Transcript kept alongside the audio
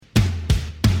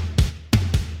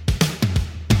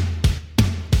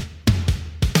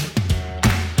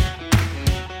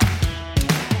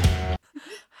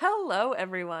Hello,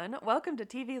 everyone. Welcome to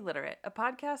TV Literate, a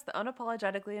podcast that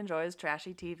unapologetically enjoys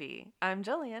trashy TV. I'm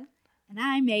Jillian, And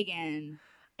I'm Megan.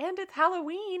 and it's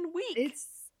Halloween week.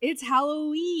 It's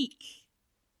Halloween.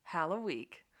 Halloween.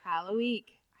 Halloween.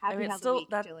 Happy it's Halloween, still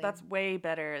Jillian. that's way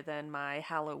better than my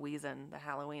Halloween, the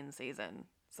Halloween season.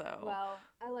 So Well,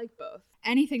 I like both.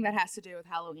 Anything that has to do with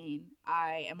Halloween,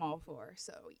 I am all for.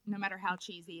 So no matter how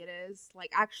cheesy it is,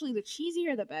 like actually the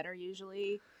cheesier the better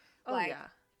usually. oh Like, yeah,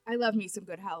 I love me some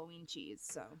good Halloween cheese,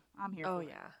 so I'm here for it.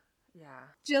 yeah.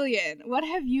 Jillian, what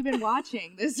have you been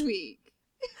watching this week?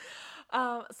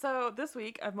 So this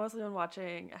week I've mostly been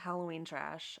watching Halloween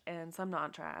trash and some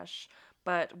non-trash,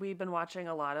 but we've been watching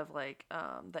a lot of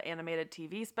the animated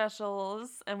TV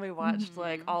specials, and we watched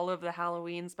like all of the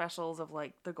Halloween specials of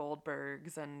like the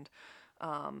Goldbergs and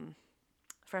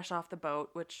Fresh Off the Boat,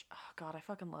 which oh god, I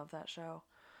fucking love that show.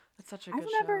 It's such a good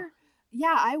show.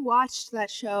 Yeah, I watched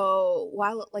that show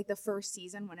while like the first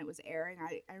season when it was airing.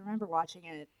 I remember watching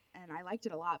it and I liked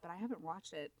it a lot, but I haven't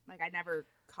watched it. Like I never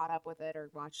caught up with it or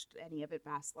watched any of it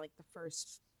past like the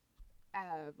first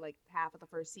like half of the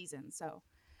first season. So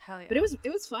Hell yeah. but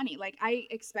it was funny. Like I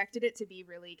expected it to be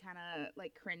really kind of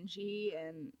like cringy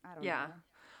and I don't know.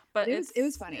 But it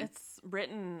was funny. It's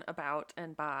written about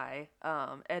and by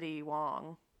Eddie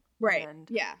Wong. Right. And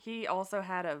yeah. he also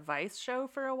had a Vice show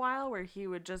for a while where he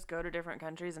would just go to different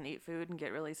countries and eat food and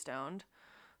get really stoned.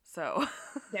 So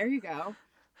there you go.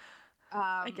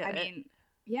 I mean,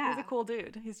 yeah. He's a cool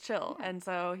dude. He's chill. Yeah. And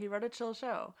so he wrote a chill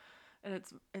show. And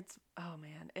it's oh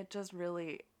man, it just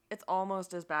really it's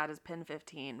almost as bad as Pen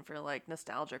 15 for like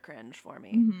nostalgia cringe for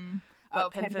me. Mm-hmm.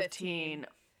 But Pen 15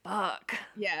 fuck.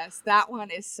 Yes, that one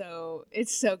is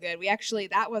it's so good.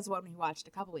 That was one we watched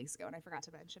a couple weeks ago and I forgot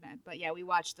to mention it. But yeah, we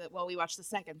watched the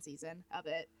second season of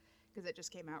it because it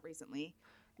just came out recently.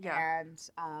 Yeah. And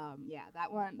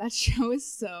that show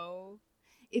is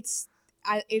it's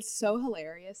so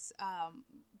hilarious.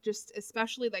 Just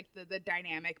especially like the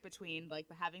dynamic between like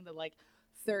having the like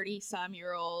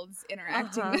 30-some-year-olds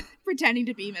interacting with, pretending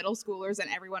to be middle schoolers and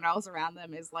everyone else around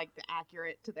them is like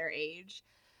accurate to their age.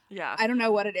 Yeah. I don't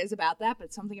know what it is about that,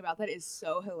 but something about that is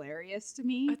so hilarious to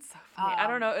me. It's so funny. I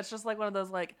don't know. It's just like one of those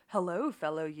like, hello,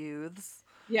 fellow youths.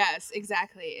 Yes,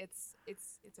 exactly.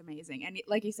 It's amazing. And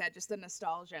like you said, just the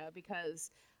nostalgia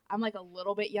because I'm like a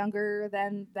little bit younger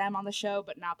than them on the show,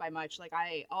 but not by much. Like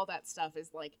all that stuff is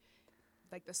like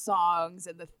the songs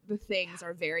and the things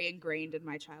are very ingrained in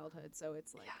my childhood. So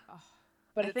it's like,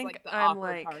 but it's like the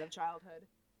awkward part of childhood.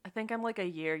 I think I'm like a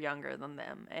year younger than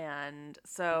them, and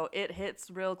so it hits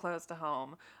real close to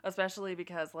home, especially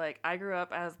because like I grew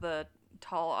up as the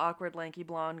tall, awkward, lanky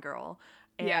blonde girl,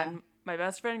 and my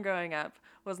best friend growing up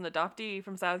was an adoptee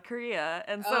from South Korea,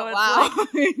 and so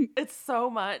it's so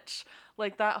much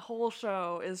like that whole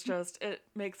show is just it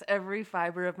makes every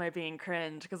fiber of my being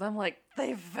cringe because I'm like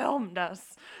they filmed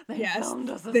us, filmed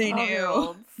us as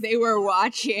 12-year-olds. They were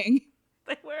watching.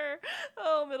 They were.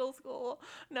 Middle school.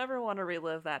 Never want to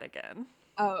relive that again.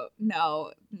 Oh,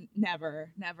 no. Never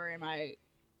in my...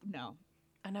 No.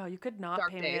 I know. You could not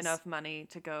pay me enough money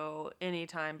to go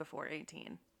anytime before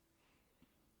 18.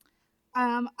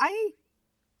 I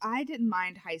didn't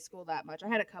mind high school that much. I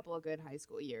had a couple of good high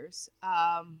school years.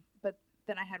 But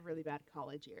then I had really bad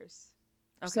college years.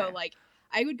 Okay. So, like,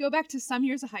 I would go back to some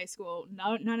years of high school,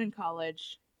 none in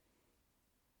college.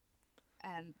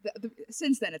 And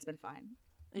since then, it's been fine.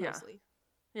 Mostly.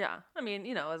 Yeah. I mean,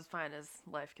 as fine as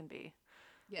life can be.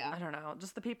 Yeah. I don't know.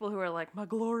 Just the people who are like, my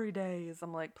glory days.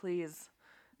 I'm like, please.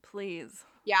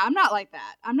 Yeah, I'm not like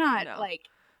that. I'm not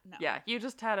no. Yeah, you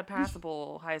just had a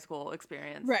passable high school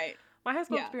experience. Right. My high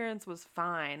school experience was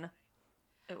fine.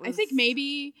 I think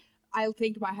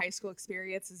my high school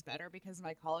experience is better because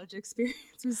my college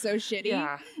experience was so shitty.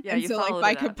 Yeah. And so, like,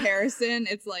 by comparison,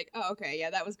 it's like, oh, okay, yeah,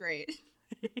 that was great.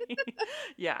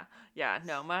 Yeah.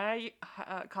 No, my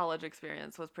college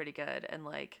experience was pretty good and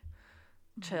like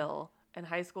chill. And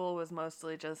high school was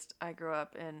mostly just I grew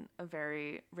up in a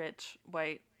very rich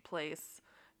white place,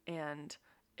 and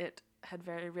it had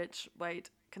very rich white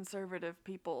conservative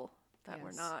people that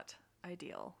were not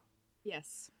ideal.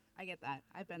 Yes, I get that.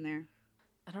 I've been there.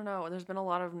 I don't know. There's been a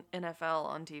lot of NFL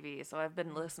on TV, so I've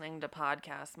been listening to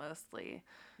podcasts mostly.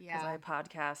 Yeah. Because I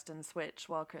podcast and switch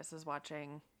while Chris is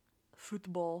watching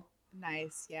football.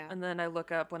 Nice, yeah. And then I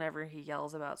look up whenever he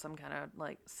yells about some kind of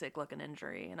like sick looking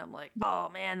injury, and I'm like, oh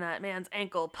man, that man's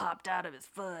ankle popped out of his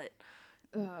foot.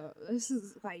 This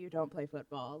is why you don't play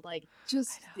football. Like,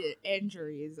 just the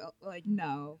injuries. Like,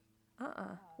 no.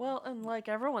 Well, and like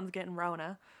everyone's getting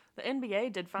Rona. The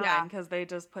NBA did fine because they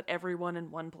just put everyone in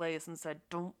one place and said,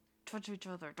 don't touch each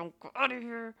other, don't go out of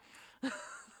here.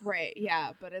 Right,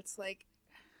 yeah, but it's like,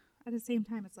 at the same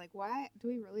time, it's like, why do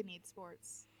we really need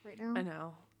sports right now? I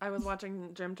know. I was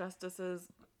watching Jim Justice's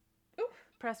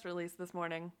press release this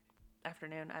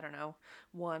afternoon, I don't know,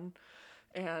 1.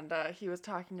 And he was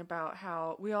talking about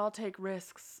how we all take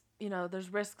risks. You know,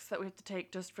 there's risks that we have to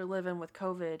take just for living with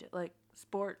COVID, like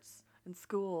sports and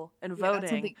school and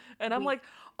voting. And I'm like,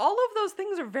 all of those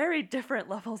things are very different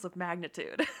levels of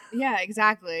magnitude. Yeah,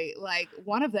 exactly. Like,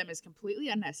 one of them is completely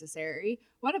unnecessary.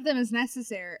 One of them is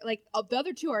necessary. Like, the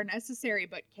other two are necessary,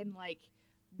 but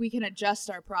we can adjust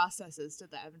our processes to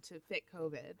them to fit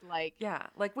COVID. Like, yeah,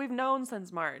 like we've known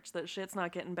since March that shit's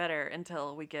not getting better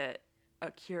until we get a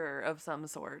cure of some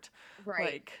sort.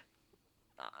 Right. Like,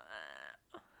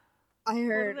 I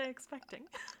heard. What are they expecting?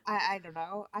 I don't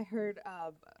know. I heard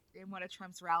in one of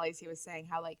Trump's rallies, he was saying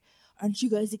how, like, aren't you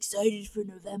guys excited for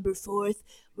November 4th?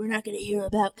 We're not going to hear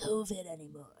about COVID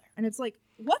anymore. And it's like,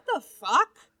 what the fuck?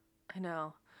 I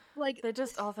know. Like, they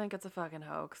just all think it's a fucking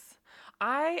hoax.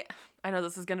 I know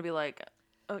this is going to be like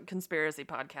a conspiracy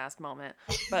podcast moment,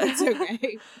 but it's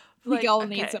okay. We all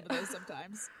need some of those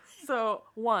sometimes. So,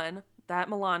 1, that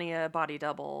Melania body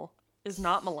double is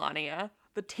not Melania.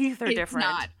 The teeth are different.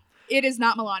 It is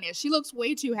not Melania. She looks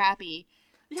way too happy,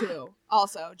 too.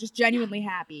 Also, just genuinely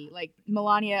happy. Like,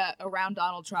 Melania around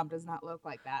Donald Trump does not look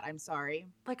like that. I'm sorry.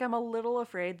 Like, I'm a little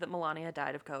afraid that Melania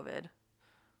died of COVID.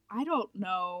 I don't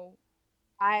know.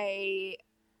 I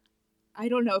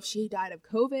don't know if she died of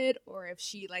COVID or if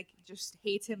she, like, just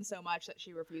hates him so much that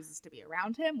she refuses to be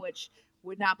around him, which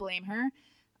would not blame her.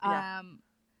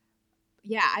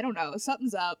 Yeah, I don't know.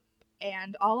 Something's up.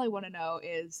 And all I want to know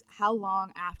is how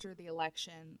long after the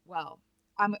election. Well,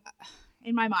 I'm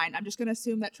in my mind, I'm just going to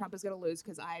assume that Trump is going to lose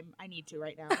because I need to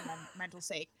right now for my mental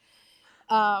sake.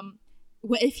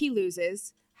 If he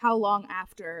loses, how long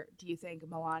after do you think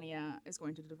Melania is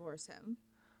going to divorce him?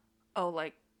 Oh,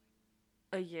 like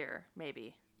a year,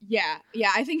 maybe. Yeah.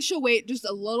 I think she'll wait just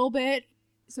a little bit,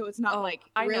 so it's not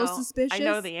real suspicious. I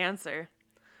know the answer.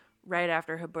 Right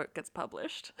after her book gets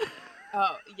published.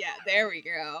 Oh yeah, there we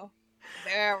go.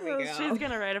 She's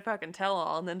gonna write a fucking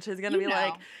tell-all, and then she's gonna be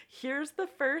like, "Here's the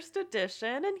first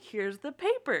edition, and here's the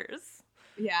papers."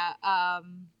 Yeah.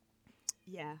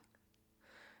 Yeah.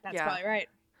 That's probably right.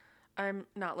 I'm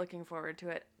not looking forward to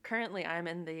it. Currently, I'm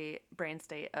in the brain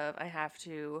state of I have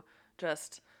to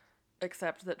just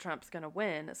accept that Trump's gonna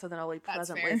win, so then I'll be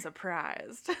pleasantly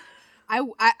surprised.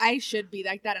 I should be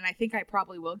like that, and I think I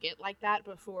probably will get like that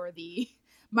before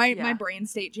my brain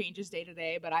state changes day to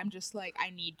day, but I'm just like, I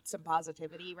need some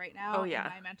positivity right now in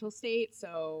my mental state.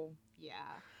 So yeah.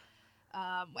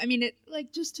 I mean, it,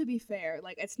 like, just to be fair,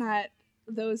 like, it's not,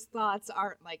 those thoughts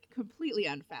aren't like completely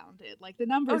unfounded. Like, the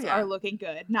numbers are looking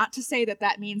good. Not to say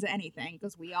that means anything,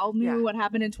 because we all knew what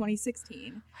happened in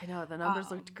 2016. I know, the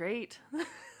numbers looked great.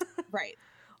 Right.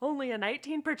 Only a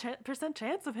 19%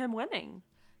 chance of him winning.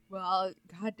 Well,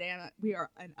 god damn it, we are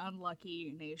an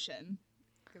unlucky nation.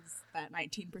 Because that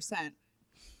 19%.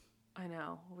 I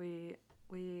know. We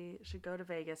should go to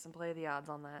Vegas and play the odds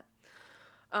on that.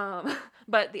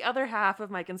 But the other half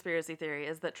of my conspiracy theory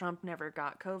is that Trump never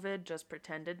got COVID, just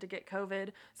pretended to get COVID,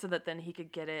 so that then he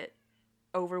could get it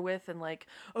over with and like,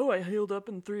 oh, I healed up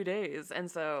in 3 days. And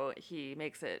so he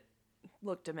makes it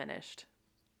look diminished.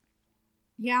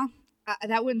 Yeah,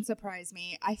 that wouldn't surprise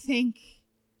me.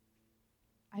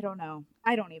 I don't know.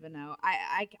 I don't even know.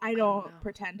 I don't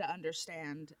pretend to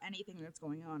understand anything that's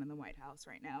going on in the White House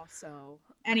right now. So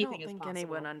anything is possible. I don't think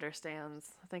anyone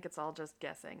understands. I think it's all just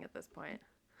guessing at this point.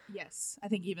 Yes. I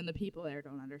think even the people there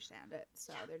don't understand it.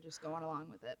 So they're just going along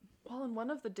with it. Well, and one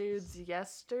of the dudes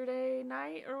yesterday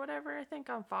night or whatever, I think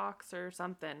on Fox or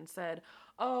something, said,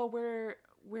 oh,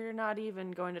 we're not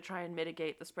even going to try and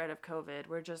mitigate the spread of COVID.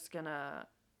 We're just going to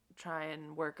try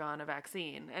and work on a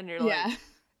vaccine. And you're like...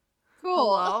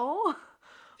 Cool. Hello?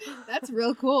 That's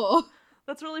real cool.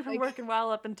 That's really been working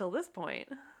well up until this point.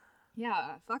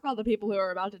 Yeah, fuck all the people who are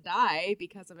about to die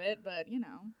because of it, but, you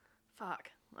know. Fuck.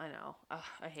 I know. Ugh,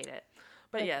 I hate it.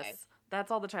 But yes, that's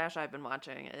all the trash I've been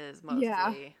watching is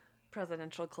mostly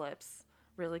presidential clips,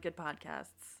 really good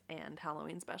podcasts, and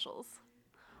Halloween specials.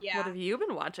 Yeah. What have you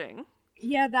been watching?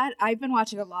 Yeah, I've been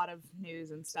watching a lot of news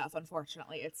and stuff,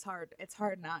 unfortunately. It's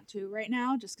hard not to right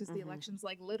now, just because the election's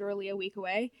like literally a week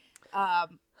away.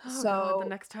 God, the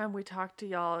next time we talk to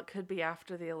y'all, it could be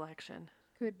after the election.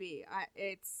 Could be.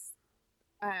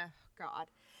 God.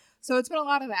 So it's been a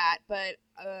lot of that, but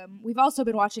we've also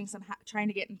been watching trying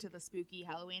to get into the spooky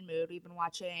Halloween mood. We've been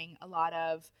watching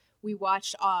we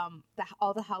watched all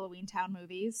the Halloween Town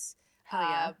movies. Hell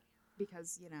yeah.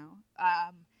 Because, you know,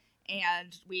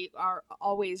 and we are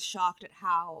always shocked at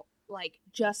how like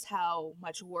just how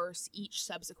much worse each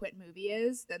subsequent movie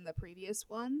is than the previous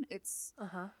one. It's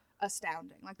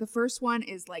astounding. Like the first one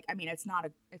is like, I mean, it's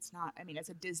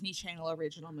a Disney Channel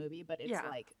original movie, but it's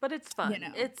like, but it's fun. You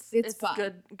know, it's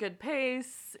fun. Good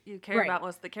pace. You care about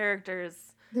most of the characters.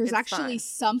 There's actually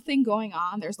something going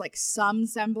on. There's like some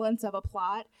semblance of a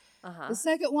plot. The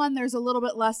second one, there's a little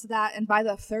bit less of that. And by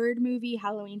the third movie,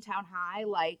 Halloween Town High,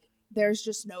 like there's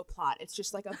just no plot. It's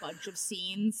just like a bunch of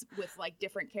scenes with like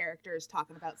different characters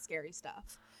talking about scary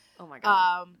stuff. Oh my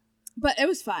God. But it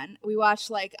was fun. We watched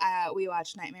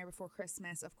Nightmare Before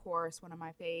Christmas, of course, one of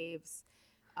my faves.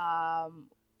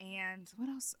 And what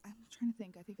else? I'm trying to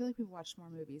think. I feel like we've watched more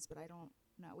movies, but I don't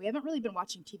know. We haven't really been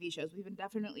watching TV shows. We've been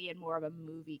definitely in more of a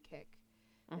movie kick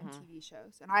than TV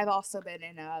shows. And I've also been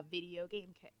in a video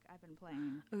game kick. I've been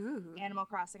playing Animal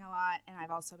Crossing a lot, and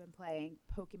I've also been playing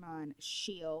Pokemon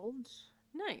Shield.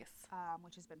 Nice.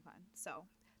 Which has been fun. So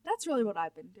that's really what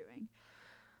I've been doing.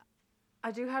 I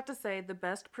do have to say the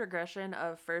best progression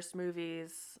of first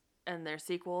movies and their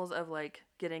sequels of like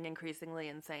getting increasingly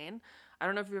insane. I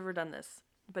don't know if you've ever done this,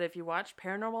 but if you watch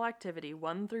Paranormal Activity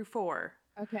 1 through 4.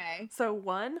 Okay. So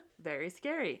 1, very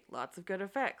scary. Lots of good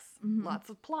effects.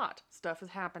 Lots of plot. Stuff is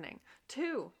happening.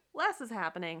 2, less is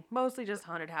happening. Mostly just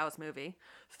haunted house movie.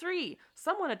 3,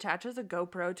 someone attaches a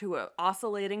GoPro to an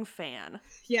oscillating fan.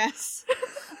 Yes.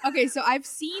 Okay, so I've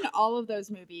seen all of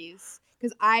those movies.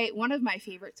 Because one of my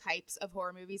favorite types of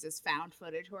horror movies is found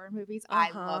footage horror movies. I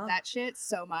love that shit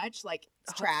so much. Like,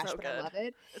 it's trash, but I love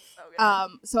it. It's so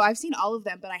good. So I've seen all of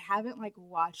them, but I haven't, like,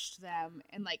 watched them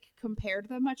and, like, compared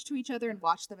them much to each other and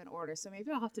watched them in order. So maybe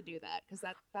I'll have to do that, because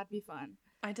that'd be fun.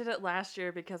 I did it last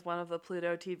year because one of the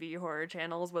Pluto TV horror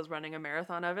channels was running a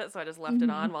marathon of it, so I just left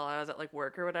it on while I was at, like,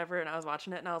 work or whatever, and I was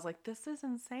watching it, and I was like, this is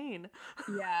insane.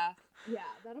 Yeah,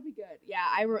 that'll be good. Yeah,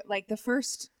 like, the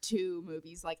first 2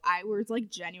 movies, like, I was,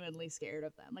 like, genuinely scared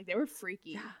of them. Like, they were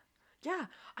freaky. Yeah,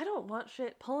 I don't want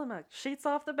shit pulling my sheets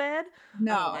off the bed.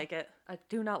 No. I don't like it. I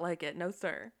do not like it. No,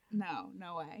 sir. No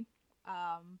way.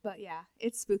 But yeah,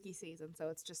 it's spooky season, so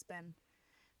it's just been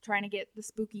trying to get the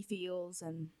spooky feels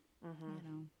and... you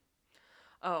know.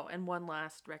 Oh, and one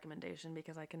last recommendation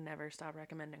because I can never stop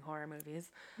recommending horror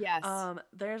movies. Yes.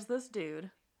 There's this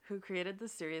dude who created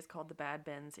this series called the Bad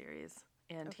Ben series,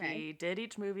 and he did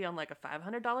each movie on like a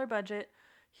 $500 budget.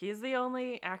 He's the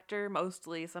only actor,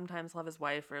 mostly. Sometimes he'll have his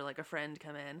wife or like a friend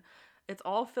come in. It's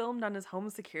all filmed on his home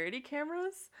security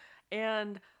cameras,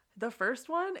 and the first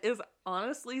one is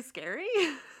honestly scary.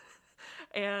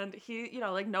 And he,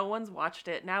 like no one's watched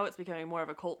it. Now it's becoming more of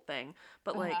a cult thing.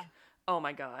 But like, oh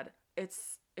my God,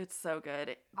 it's so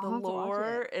good. The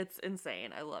lore, it's insane.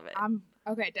 I love it.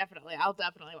 Okay, definitely. I'll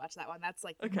definitely watch that one. That's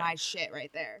like my shit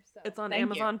right there. So it's on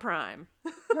Amazon Prime.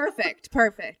 Perfect.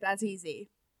 That's easy.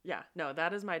 Yeah, no,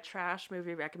 that is my trash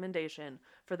movie recommendation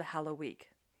for the Halloween.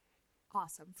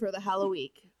 Awesome. For the Halloween.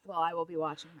 Well, I will be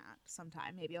watching that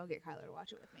sometime. Maybe I'll get Kyler to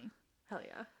watch it with me. Hell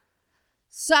yeah.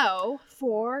 So,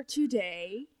 for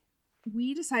today,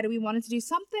 we decided we wanted to do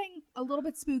something a little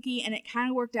bit spooky, and it kind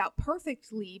of worked out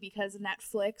perfectly because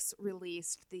Netflix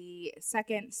released the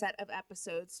second set of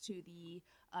episodes to the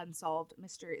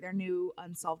their new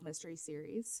Unsolved Mystery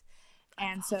series.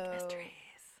 And so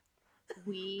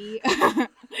we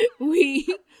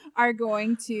are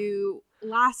going to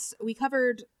we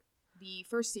covered the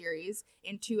first series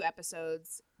in 2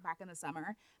 episodes back in the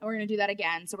summer, and we're going to do that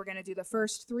again. So we're going to do the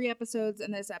first 3 episodes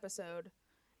in this episode,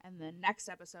 and the next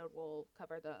episode we'll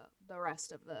cover the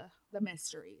rest of the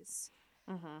mysteries.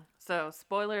 So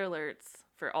spoiler alerts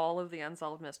for all of the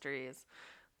Unsolved Mysteries.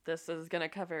 This is going to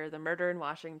cover the Murder in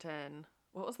Washington.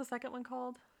 What was the second one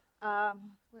called?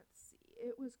 Let's see.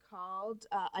 It was called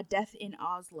A Death in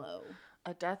Oslo.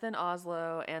 A Death in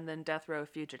Oslo, and then Death Row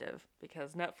Fugitive,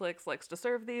 because Netflix likes to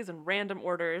serve these in random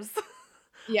orders.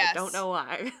 Yes. I don't know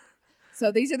why.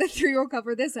 So these are the 3 we'll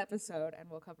cover this episode,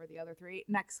 and we'll cover the other 3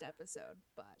 next episode.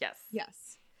 But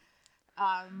yes.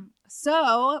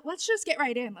 So let's just get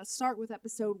right in. Let's start with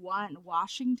episode 1,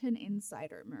 Washington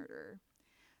Insider Murder.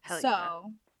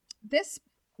 This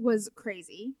was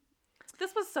crazy.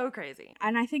 This was so crazy.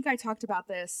 And I think I talked about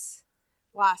this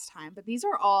last time, but these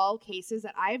are all cases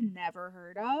that I've never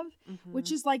heard of,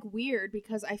 which is like weird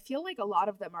because I feel like a lot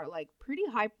of them are like pretty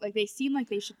high, like they seem like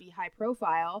they should be high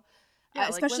profile. Yeah,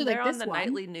 especially like when they're this on the one.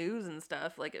 Nightly news and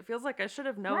stuff. Like it feels like I should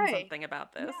have known something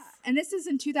about this. Yeah. And this is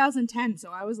in 2010,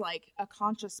 so I was like a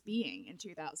conscious being in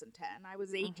 2010. I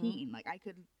was 18, like I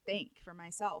could think for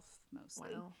myself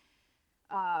mostly.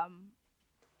 Wow.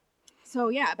 So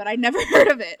yeah, but I'd never heard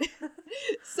of it.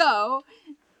 So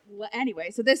anyway,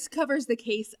 so this covers the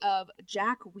case of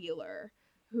Jack Wheeler,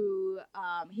 who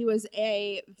he was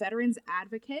a veterans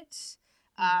advocate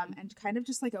and kind of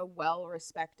just like a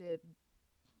well-respected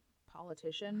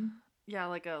politician. Yeah,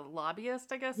 like a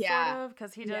lobbyist, I guess, Yeah. sort of,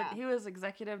 because he was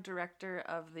executive director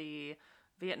of the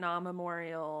Vietnam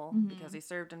Memorial because he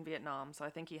served in Vietnam. So I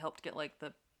think he helped get like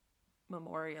the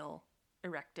memorial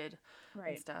erected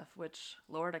and stuff, which,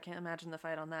 Lord, I can't imagine the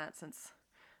fight on that since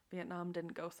Vietnam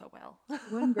didn't go so well.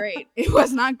 It wasn't great. It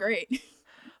was not great.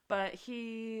 But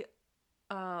he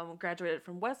graduated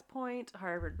from West Point,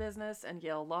 Harvard Business, and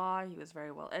Yale Law. He was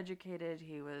very well educated.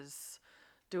 He was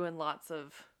doing lots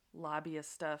of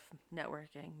lobbyist stuff,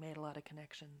 networking, made a lot of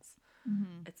connections,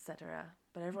 etc.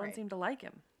 But everyone seemed to like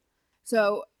him.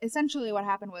 So essentially what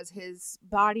happened was his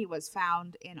body was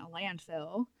found in a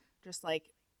landfill, just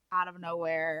like out of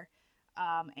nowhere.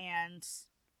 And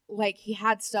like he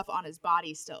had stuff on his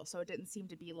body still, so it didn't seem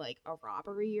to be like a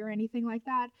robbery or anything like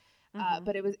that.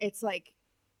 But it's like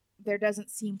there doesn't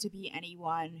seem to be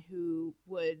anyone who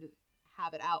would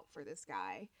have it out for this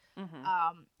guy.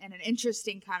 And an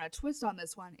interesting kind of twist on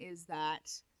this one is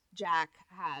that Jack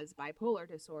has bipolar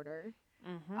disorder.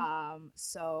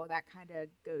 So that kind of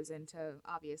goes into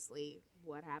obviously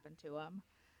what happened to him.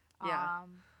 Yeah.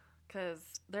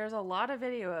 Because there's a lot of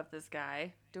video of this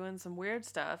guy doing some weird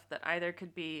stuff that either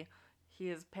could be he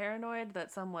is paranoid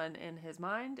that someone in his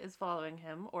mind is following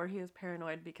him, or he is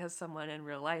paranoid because someone in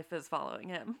real life is following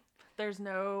him. There's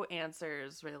no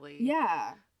answers, really.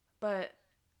 Yeah. But,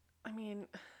 I mean,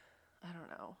 I don't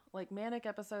know. Like, manic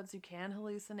episodes, you can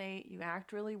hallucinate, you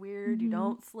act really weird, you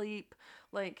don't sleep.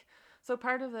 Like, so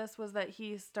part of this was that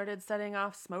he started setting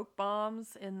off smoke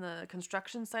bombs in the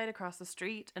construction site across the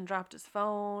street and dropped his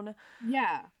phone.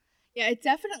 Yeah. Yeah, it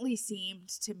definitely seemed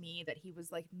to me that he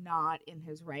was like not in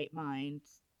his right mind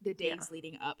the days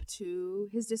leading up to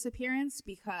his disappearance,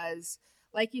 because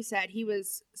like you said,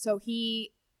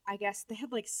 I guess they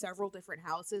had like several different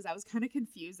houses. I was kind of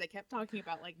confused. They kept talking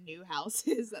about like new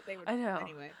houses that they would. I know.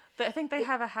 Anyway, I think they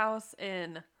have a house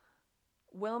in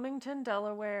Wilmington,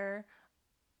 Delaware.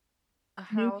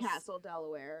 Newcastle,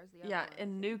 Delaware. Is the other one,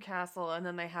 in Newcastle, and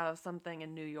then they have something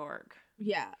in New York.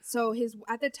 Yeah. So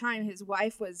at the time, his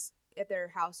wife was at their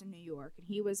house in New York, and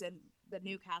he was in the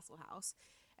Newcastle house.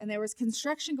 And there was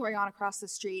construction going on across the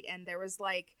street, and there was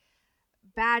like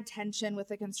bad tension with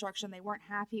the construction. They weren't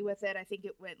happy with it. I think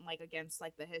it went like against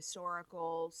like the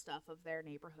historical stuff of their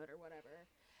neighborhood or whatever.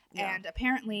 Yeah. And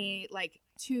apparently like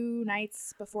 2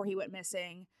 nights before he went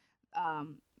missing,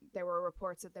 there were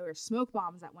reports that there were smoke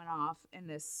bombs that went off in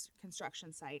this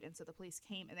construction site. And so the police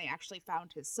came and they actually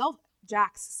found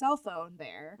Jack's cell phone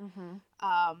there.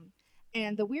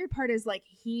 And the weird part is like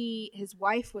his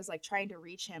wife was like trying to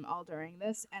reach him all during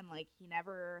this, and like he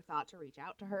never thought to reach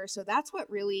out to her. So that's what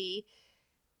really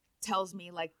tells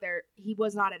me like he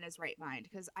was not in his right mind,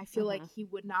 because I feel like he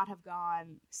would not have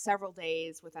gone several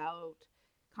days without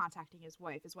contacting his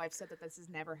wife. His wife said that this has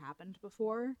never happened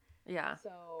before. Yeah.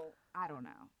 So I don't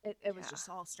know. It was just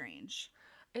all strange.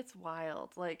 It's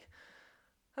wild. Like,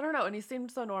 I don't know. And he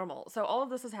seemed so normal. So all of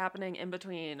this is happening in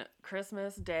between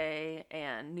Christmas Day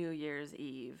and New Year's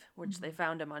Eve, which they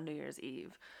found him on New Year's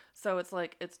Eve. So it's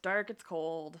like, it's dark, it's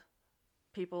cold.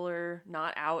 People are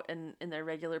not out in their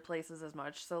regular places as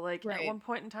much. So like at one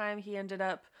point in time, he ended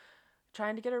up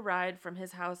trying to get a ride from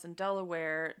his house in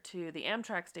Delaware to the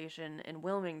Amtrak station in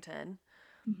Wilmington,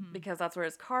 because that's where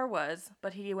his car was.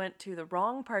 But he went to the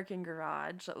wrong parking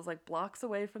garage that was like blocks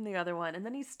away from the other one. And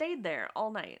then he stayed there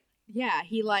all night. Yeah,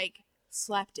 he like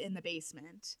slept in the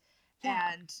basement.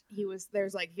 Yeah. And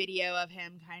there's like video of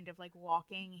him kind of like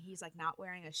walking. He's like not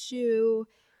wearing a shoe,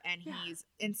 and he's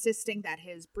insisting that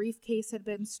his briefcase had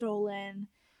been stolen.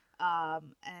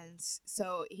 And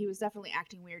so he was definitely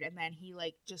acting weird, and then he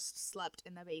like just slept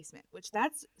in the basement, which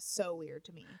that's so weird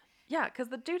to me. Yeah, because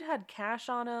the dude had cash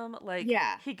on him. Like,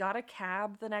 he got a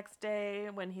cab the next day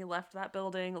when he left that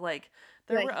building. Like,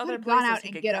 there were other places gone out he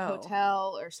and could get go. a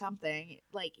hotel or something.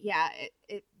 Like, yeah,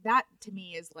 it that to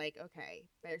me is like, okay,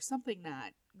 there's something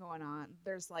not going on.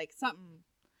 There's like something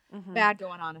bad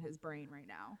going on in his brain right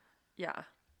now. Yeah,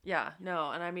 yeah,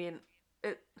 no, and I mean,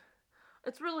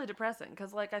 it's really depressing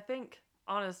because, like, I think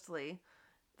honestly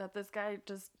that this guy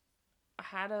just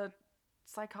had a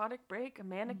psychotic break, a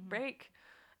manic break,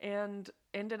 and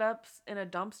ended up in a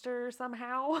dumpster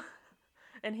somehow,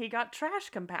 and he got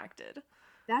trash compacted.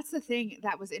 That's the thing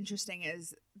that was interesting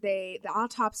is the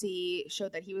autopsy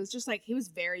showed that he was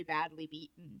very badly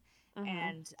beaten.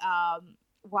 And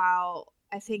while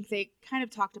I think they kind of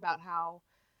talked about how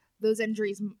those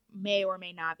injuries may or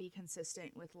may not be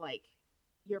consistent with like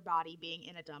your body being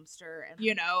in a dumpster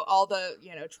and all the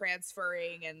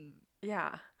transferring and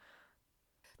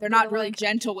they're not really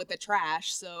gentle with the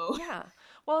trash, so. Yeah.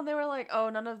 Well, they were like, oh,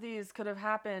 none of these could have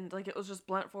happened. Like, it was just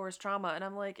blunt force trauma. And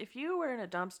I'm like, if you were in a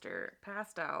dumpster,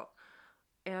 passed out,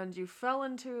 and you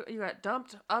got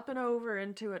dumped up and over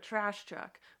into a trash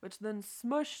truck, which then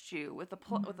smushed you with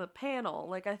a panel,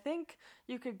 like, I think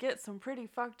you could get some pretty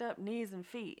fucked up knees and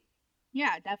feet.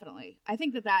 Yeah, definitely. I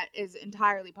think that is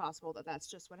entirely possible that that's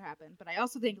just what happened. But I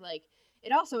also think, like,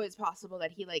 it also is possible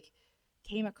that he, like,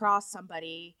 came across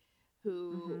somebody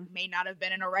who may not have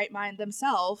been in a right mind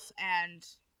themselves and,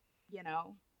 you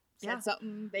know, said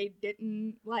something they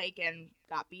didn't like and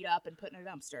got beat up and put in a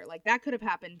dumpster. Like, that could have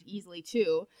happened easily,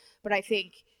 too. But I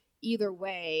think either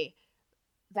way,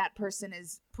 that person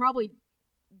is probably,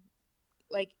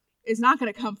 like, is not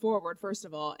going to come forward, first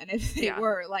of all. And if they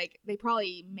were, like, they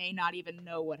probably may not even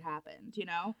know what happened, you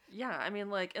know? Yeah, I mean,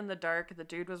 like, in the dark, the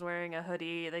dude was wearing a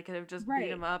hoodie. They could have just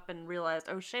beat him up and realized,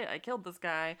 oh shit, I killed this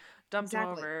guy, dumped him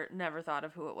over, never thought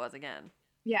of who it was again.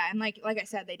 Yeah, and like I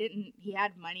said, he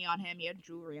had money on him, he had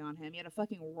jewelry on him, he had a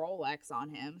fucking Rolex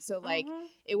on him. So, like,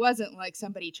 it wasn't like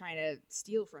somebody trying to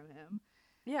steal from him.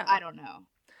 Yeah. I don't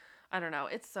know.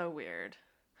 It's so weird.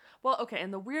 Well, okay,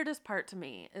 and the weirdest part to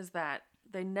me is that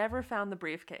they never found the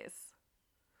briefcase.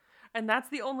 And that's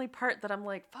the only part that I'm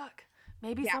like, fuck,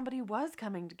 maybe somebody was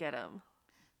coming to get him.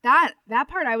 That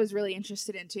part I was really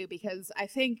interested in too, because I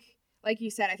think, like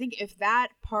you said, I think if that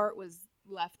part was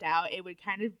left out, it would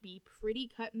kind of be pretty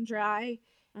cut and dry.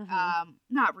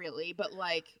 Not really, but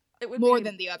like it would more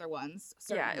than the other ones.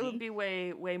 Certainly. Yeah, it would be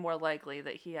way, way more likely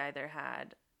that he either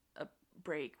had a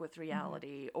break with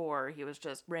reality or he was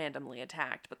just randomly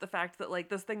attacked. But the fact that, like,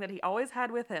 this thing that he always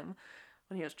had with him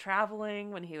when he was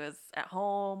traveling, when he was at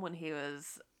home, when he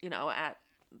was, you know, at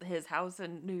his house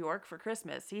in New York for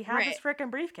Christmas, he had this frickin'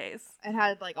 briefcase. It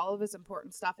had, like, all of his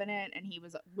important stuff in it, and he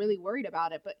was really worried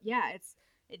about it. But yeah,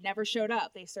 it never showed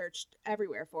up. They searched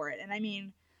everywhere for it. And I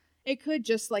mean, it could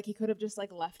just, like, he could have just,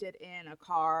 like, left it in a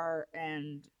car,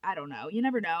 and I don't know. You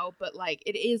never know. But, like,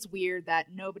 it is weird that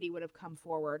nobody would have come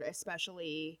forward,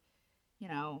 especially, you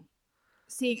know,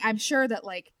 I'm sure that,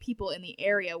 like, people in the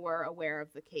area were aware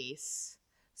of the case.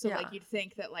 So, like, you'd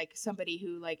think that, like, somebody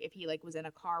who, like, if he, like, was in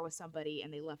a car with somebody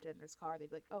and they left it in his car, they'd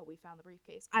be like, oh, we found the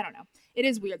briefcase. I don't know. It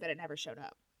is weird that it never showed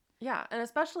up. Yeah, and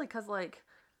especially because, like,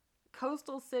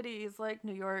 coastal cities like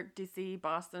New York, D.C.,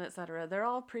 Boston, etc., they're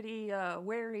all pretty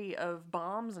wary of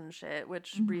bombs and shit,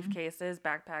 which briefcases,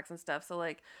 backpacks, and stuff. So,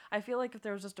 like, I feel like if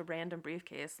there was just a random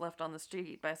briefcase left on the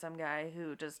street by some guy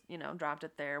who just, you know, dropped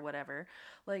it there, whatever,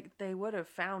 like, they would have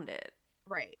found it.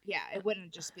 Right, yeah. It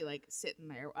wouldn't just be, like, sitting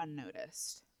there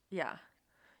unnoticed. Yeah.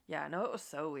 Yeah, no, it was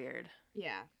so weird.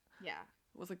 Yeah. It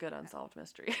was a good unsolved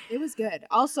mystery. It was good.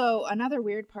 Also, another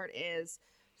weird part is,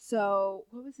 so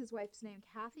what was his wife's name?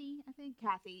 Kathy, I think.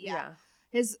 Kathy, yeah.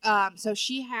 His so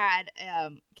she had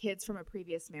kids from a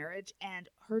previous marriage, and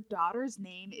her daughter's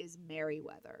name is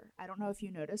Merriweather. I don't know if you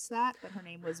noticed that, but her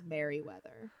name was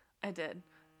Merriweather. I did.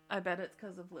 I bet it's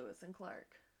because of Lewis and Clark.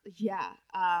 Yeah.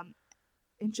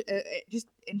 Just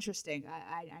interesting.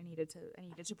 I needed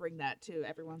to bring that to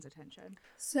everyone's attention.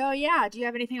 So yeah, do you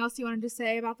have anything else you wanted to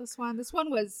say about this one? This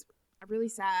one was really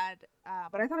sad,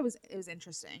 but I thought it was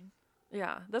interesting.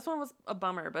 Yeah, this one was a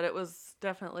bummer, but it was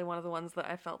definitely one of the ones that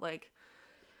I felt like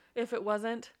if it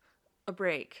wasn't a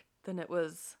break, then it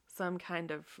was some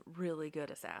kind of really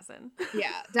good assassin.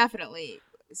 Yeah, definitely.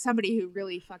 Somebody who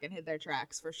really fucking hid their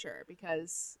tracks for sure,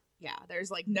 because yeah, there's,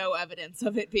 like, no evidence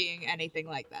of it being anything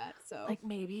like that. So, like,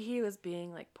 maybe he was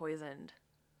being, like, poisoned.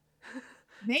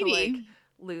 Maybe. To, like,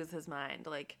 lose his mind,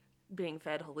 like, being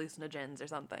fed hallucinogens or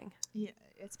something. Yeah,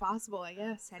 it's possible, I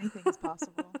guess. Anything is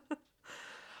possible.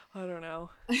 I don't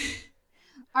know.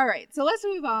 All right, so let's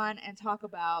move on and talk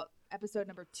about episode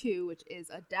number 2, which is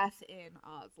A Death in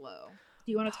Oslo.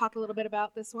 Do you want to talk a little bit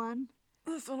about this one?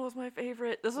 This one was my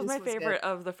favorite. This was my favorite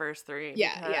of the first 3.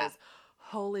 Yeah.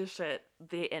 Holy shit,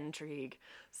 the intrigue.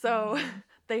 So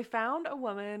they found a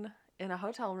woman in a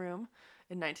hotel room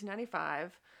in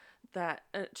 1995 that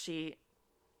she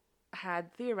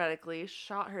had theoretically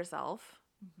shot herself.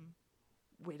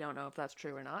 We don't know if that's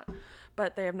true or not,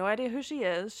 but they have no idea who she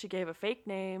is. She gave a fake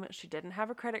name. She didn't have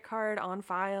a credit card on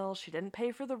file. She didn't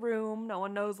pay for the room. No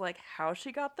one knows, like, how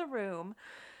she got the room.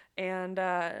 And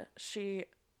she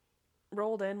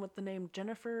rolled in with the name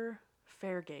Jennifer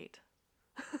Fairgate.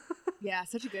 Yeah,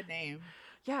 such a good name.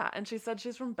 Yeah, and she said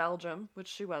she's from Belgium, which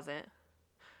she wasn't.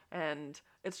 And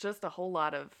it's just a whole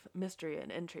lot of mystery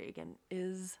and intrigue. And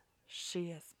is she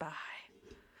a spy?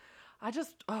 I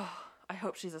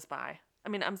hope she's a spy. I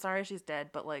mean, I'm sorry she's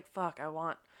dead, but, like, fuck, I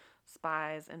want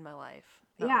spies in my life.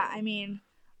 Yeah, I mean,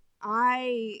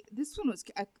 this one was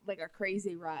like a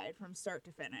crazy ride from start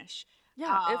to finish.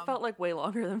 Yeah, it felt like way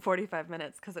longer than 45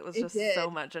 minutes because it was It just so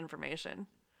did. much information.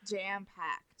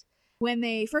 Jam-packed. When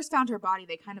they first found her body,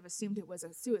 they kind of assumed it was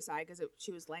a suicide because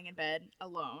she was laying in bed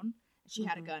alone. She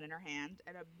had a gun in her hand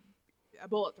and a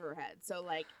bullet through her head. So,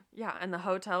 like... Yeah, and the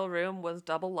hotel room was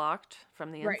double locked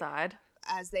from the inside.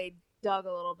 As they dug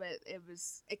a little bit, it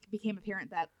became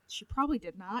apparent that she probably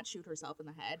did not shoot herself in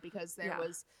the head because there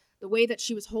was... The way that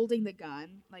she was holding the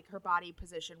gun, like her body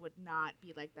position would not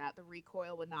be like that. The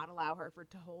recoil would not allow her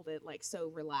to hold it like so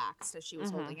relaxed as she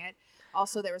was holding it.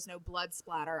 Also, there was no blood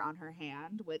splatter on her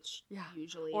hand, which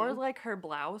usually... Or like her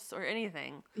blouse or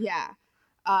anything. Yeah.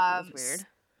 That was weird.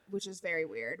 Which is very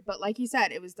weird. But like you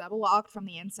said, it was double locked from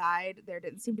the inside. There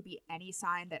didn't seem to be any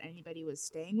sign that anybody was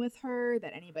staying with her,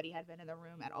 that anybody had been in the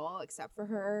room at all except for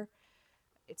her.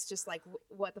 It's just like,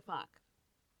 what the fuck?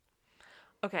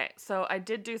 Okay, so I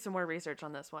did do some more research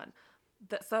on this one.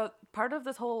 So part of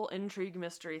this whole intrigue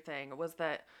mystery thing was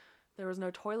that there was no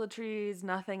toiletries,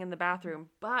 nothing in the bathroom,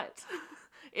 but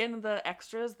in the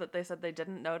extras that they said they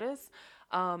didn't notice,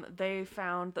 they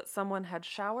found that someone had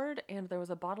showered and there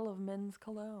was a bottle of men's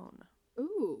cologne.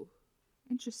 Ooh,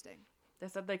 interesting. They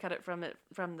said they cut it from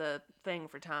the thing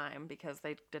for time because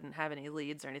they didn't have any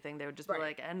leads or anything. They would just be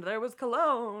like, and there was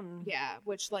cologne. Yeah,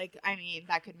 which, like, I mean,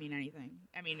 that could mean anything.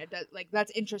 I mean, it does, like,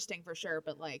 that's interesting for sure,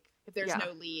 but, like, if there's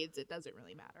no leads, it doesn't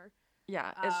really matter.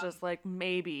 Yeah, it's just like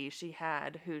maybe she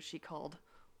had who she called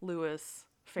Louis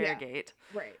Fairgate.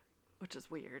 Yeah, right. Which is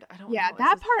weird. I don't know. Yeah,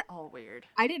 that part all weird.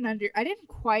 I didn't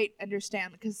quite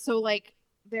understand because so like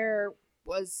there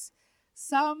was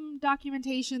some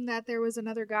documentation that there was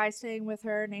another guy staying with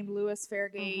her named Louis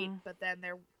Fairgate, but then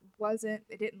there wasn't.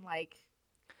 It didn't like.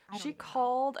 I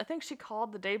think she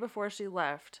called the day before she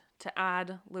left to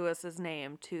add Louis's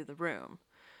name to the room,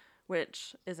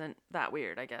 which isn't that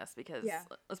weird, I guess, because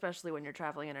especially when you're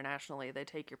traveling internationally, they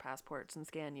take your passports and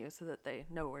scan you so that they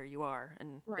know where you are,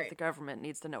 and if the government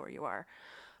needs to know where you are.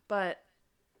 But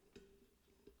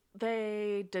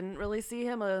they didn't really see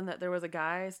him other than that there was a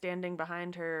guy standing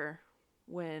behind her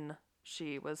when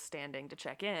she was standing to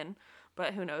check in,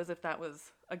 but who knows if that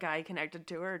was a guy connected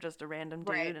to her or just a random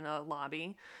dude in a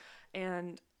lobby.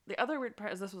 And the other weird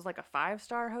part is this was like a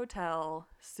 5-star hotel,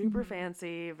 super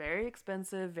fancy, very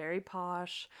expensive, very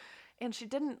posh, and she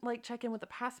didn't like check in with a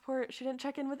passport. She didn't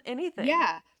check in with anything.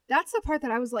 Yeah, that's the part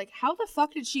that I was like, how the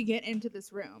fuck did she get into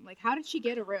this room? Like, how did she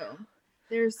get a room?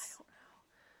 I don't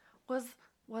know.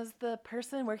 Was the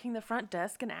person working the front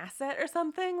desk an asset or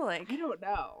something? Like, I don't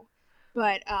know.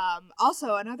 But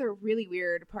also another really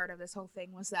weird part of this whole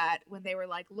thing was that when they were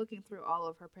like looking through all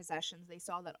of her possessions, they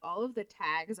saw that all of the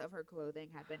tags of her clothing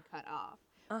had been cut off,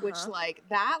 which like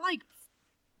that's like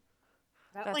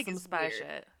some is spy weird.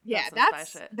 shit. Yeah,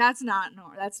 that's not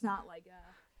like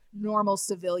a normal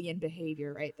civilian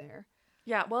behavior right there.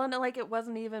 Yeah, well, and like it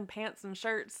wasn't even pants and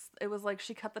shirts. It was like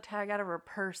she cut the tag out of her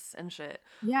purse and shit.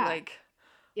 Yeah, like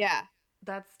yeah.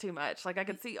 That's too much. Like, I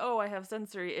could see, I have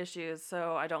sensory issues,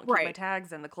 so I don't keep my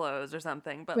tags in the clothes or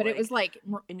something. But like, it was like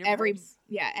in your purse.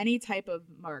 any type of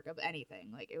mark of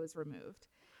anything, like it was removed.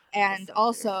 And so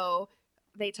also,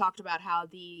 they talked about how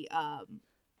the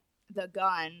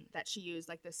gun that she used,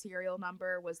 like the serial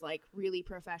number, was like really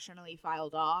professionally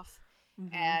filed off,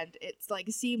 and it's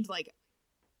like seemed like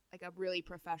a really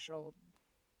professional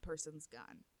person's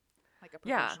gun, like a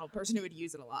professional person who would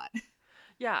use it a lot.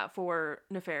 Yeah, for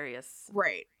nefarious,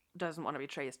 doesn't want to be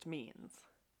traced means.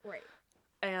 Right.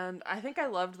 And I think I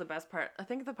loved the best part. I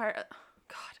think the part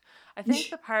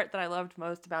that I loved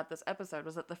most about this episode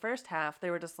was that the first half,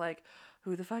 they were just like,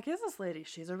 who the fuck is this lady?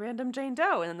 She's a random Jane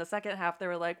Doe. And in the second half, they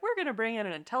were like, we're going to bring in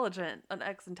an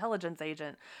ex-intelligence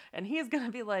agent. And he's going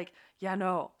to be like, yeah,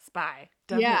 no, spy.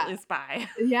 Definitely spy.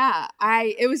 Yeah.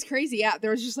 It was crazy. Yeah. There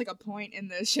was just like a point in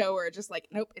the show where it's just like,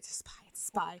 nope, it's a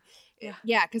spy.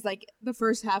 Yeah, because like the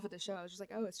first half of the show, I was just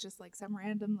like, oh, it's just like some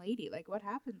random lady. Like, what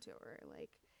happened to her? Like,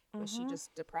 was she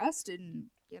just depressed and,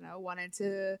 wanted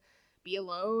to be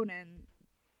alone and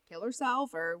kill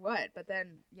herself or what? But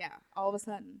then, all of a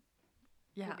sudden,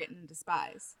 we're getting into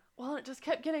spies. Well, it just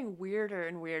kept getting weirder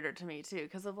and weirder to me, too,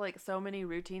 because of like so many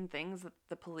routine things that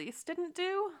the police didn't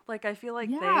do. Like, I feel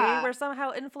like they were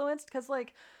somehow influenced because,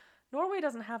 like, Norway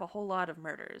doesn't have a whole lot of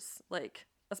murders. Like,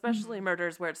 especially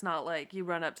murders where it's not like you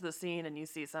run up to the scene and you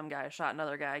see some guy shot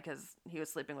another guy because he was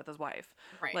sleeping with his wife.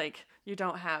 Right. Like, you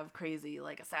don't have crazy,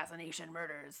 like, assassination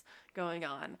murders going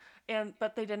on.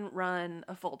 But they didn't run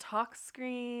a full tox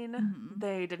screen.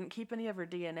 They didn't keep any of her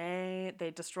DNA.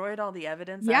 They destroyed all the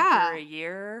evidence after a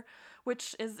year,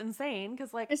 which is insane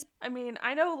because, like, I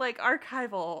know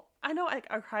archival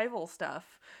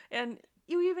stuff. And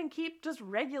you even keep just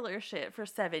regular shit for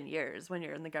 7 years when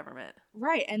you're in the government.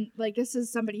 Right. And like, this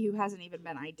is somebody who hasn't even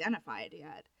been identified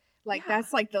yet. Like, Yeah.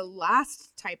 that's like the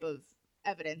last type of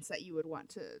evidence that you would want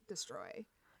to destroy.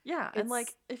 Yeah. And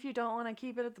like, if you don't want to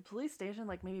keep it at the police station,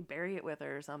 like maybe bury it with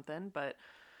her or something. But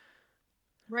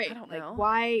right. I don't like, know.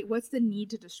 Why? What's the need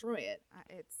to destroy it?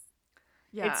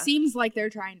 It seems like they're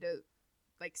trying to,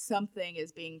 like, something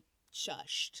is being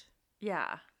shushed.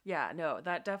 Yeah. Yeah. No,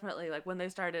 that definitely, like, when they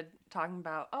started talking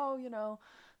about, oh, you know,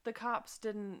 the cops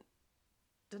didn't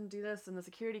do this, and the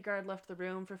security guard left the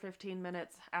room for 15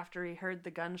 minutes after he heard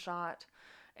the gunshot,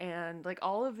 and like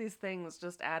all of these things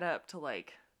just add up to,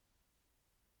 like,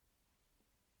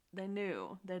 they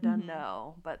knew, they done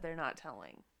know, but they're not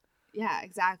telling. Yeah,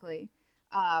 exactly.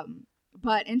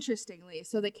 But interestingly,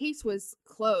 so the case was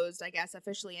closed, I guess,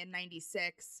 officially in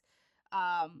 96.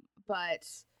 But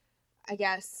I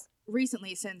guess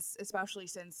recently, especially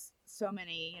since so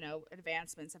many,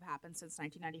 advancements have happened since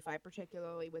 1995,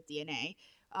 particularly with DNA,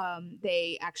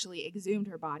 they actually exhumed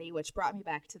her body, which brought me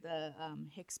back to the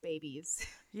Hicks babies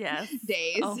Yes.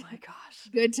 days. Oh my gosh.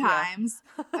 Good times.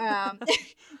 Yeah.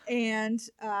 And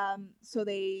so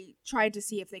they tried to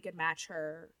see if they could match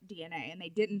her DNA, and they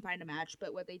didn't find a match.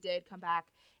 But what they did come back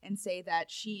and say that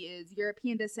she is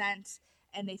European descent,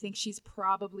 and they think she's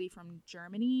probably from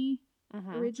Germany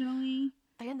originally.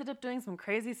 They ended up doing some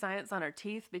crazy science on her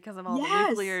teeth because of all the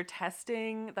nuclear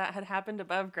testing that had happened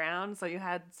above ground. So you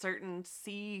had certain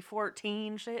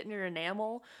C14 shit in your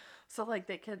enamel. So, like,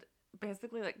 they could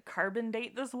basically, like, carbon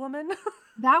date this woman.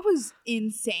 That was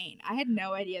insane. I had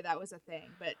no idea that was a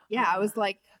thing. But yeah, I was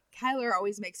like, Kyler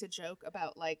always makes a joke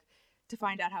about, like, to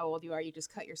find out how old you are, you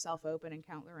just cut yourself open and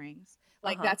count the rings.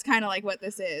 Like, that's kind of like what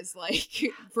this is, like,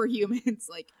 for humans.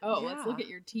 Like, let's look at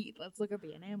your teeth. Let's look at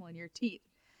the enamel in your teeth.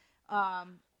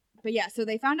 But yeah, so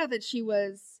they found out that she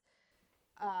was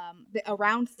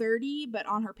around 30, but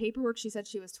on her paperwork she said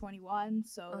she was 21,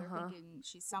 so they're thinking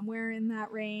she's somewhere in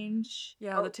that range.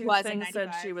 Yeah, the two things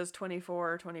said she was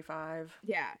 24 or 25.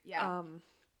 Yeah.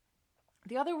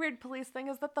 The other weird police thing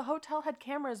is that the hotel had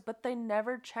cameras, but they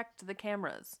never checked the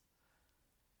cameras.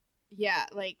 Yeah,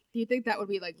 like, do you think that would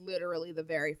be, like, literally the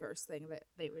very first thing that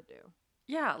they would do?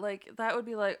 Yeah, like, that would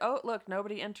be like, oh, look,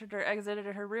 nobody entered or exited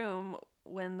her room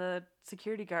when the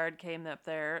security guard came up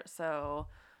there, so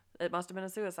it must have been a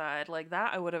suicide. Like,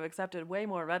 that I would have accepted way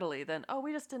more readily than, oh,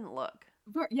 we just didn't look.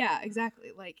 Yeah,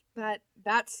 exactly. Like,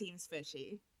 that seems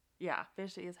fishy. Yeah,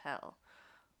 fishy as hell.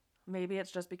 Maybe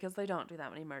it's just because they don't do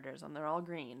that many murders and they're all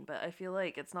green, but I feel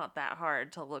like it's not that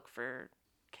hard to look for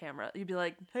camera. You'd be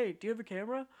like, hey, do you have a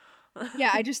camera? Yeah,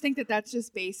 I just think that that's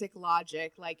just basic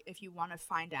logic. Like, if you want to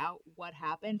find out what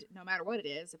happened, no matter what it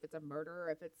is, if it's a murder,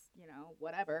 if it's,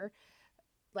 whatever,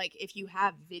 like, if you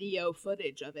have video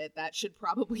footage of it, that should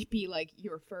probably be, like,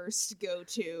 your first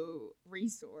go-to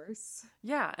resource.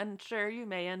 Yeah, and sure, you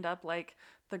may end up like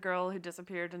the girl who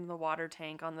disappeared in the water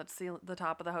tank on the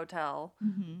top of the hotel.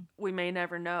 We may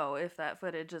never know if that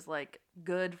footage is, like,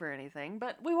 good for anything,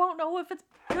 but we won't know if it's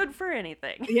good for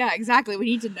anything. Yeah, exactly. We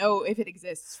need to know if it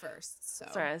exists first. So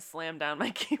sorry, I slammed down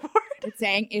my keyboard. It's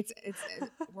saying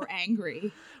we're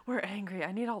angry. We're angry.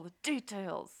 I need all the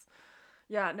details.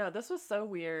 Yeah, no, this was so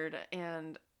weird.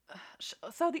 And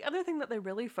so the other thing that they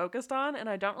really focused on, and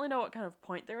I don't really know what kind of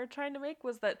point they were trying to make,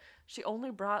 was that she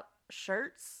only brought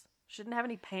shirts. She didn't have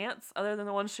any pants other than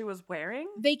the ones she was wearing.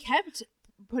 They kept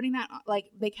putting that, like,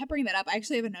 they kept bringing that up. I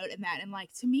actually have a note in that. And, like,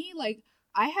 to me, like,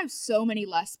 I have so many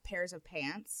less pairs of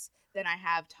pants than I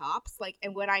have tops. Like,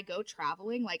 and when I go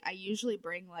traveling, like, I usually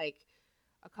bring, like,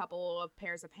 a couple of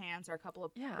pairs of pants or a couple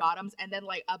of bottoms, and then,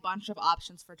 like, a bunch of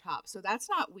options for tops. So that's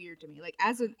not weird to me. Like,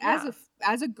 as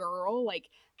a girl, like,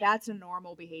 that's a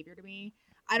normal behavior to me.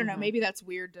 I don't know. Maybe that's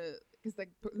weird because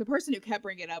the person who kept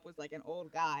bringing it up was, like, an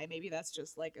old guy. Maybe that's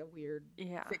just, like, a weird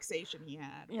fixation he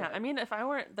had. Yeah, I mean, if I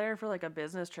weren't there for, like, a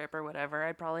business trip or whatever,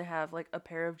 I'd probably have, like, a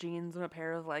pair of jeans and a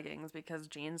pair of leggings because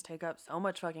jeans take up so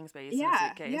much fucking space in a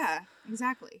suitcase. Yeah,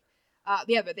 exactly.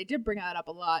 But they did bring that up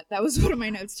a lot. That was one of my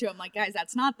notes too. I'm like, guys,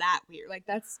 that's not that weird. Like,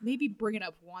 that's, maybe bring it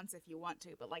up once if you want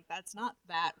to, but, like, that's not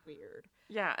that weird.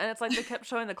 Yeah, and it's like they kept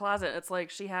showing the closet. It's like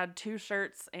she had 2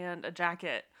 shirts and a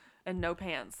jacket and no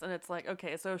pants. And it's like,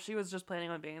 okay, so if she was just planning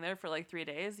on being there for, like, 3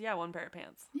 days, yeah, 1 pair of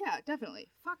pants. Yeah, definitely.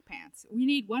 Fuck pants. We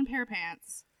need 1 pair of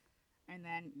pants, and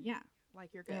then, yeah,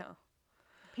 like, you're good. Yeah.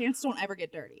 Pants don't ever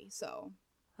get dirty, so.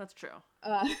 That's true.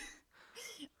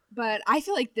 But I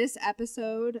feel like this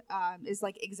episode is,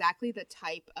 like, exactly the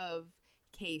type of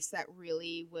case that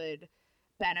really would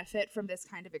benefit from this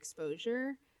kind of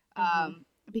exposure.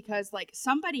 because like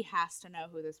somebody has to know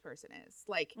who this person is.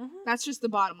 Like Mm-hmm. that's just the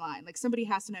bottom line. Like somebody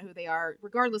has to know who they are,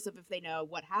 regardless of if they know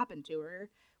what happened to her.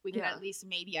 We can Yeah. at least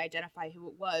maybe identify who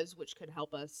it was, which could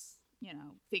help us,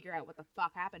 figure out what the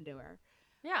fuck happened to her.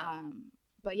 Yeah.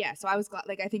 But yeah, so I was glad.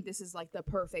 Like I think this is like the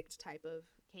perfect type of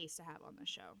case to have on the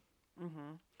show.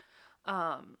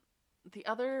 Mm-hmm. The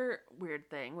other weird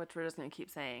thing, which we're just going to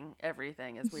keep saying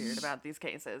everything is weird about these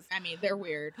cases. I mean, they're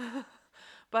weird.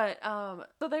 But,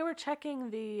 so they were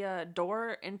checking the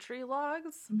door entry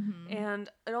logs, Mm-hmm. and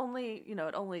it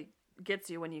only gets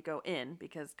you when you go in,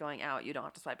 because going out, you don't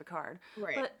have to swipe a card.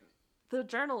 Right. But the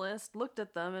journalist looked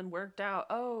at them and worked out,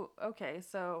 oh, okay,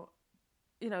 so,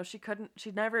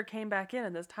 she never came back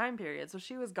in this time period, so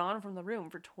she was gone from the room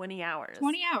for 20 hours.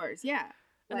 20 hours, yeah.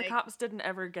 And the cops didn't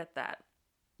ever get that.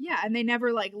 Yeah, and they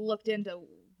never like looked into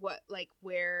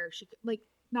where she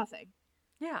nothing.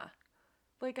 Yeah.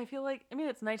 Like, I feel like,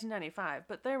 it's 1995,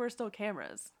 but there were still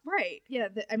cameras. Right. Yeah,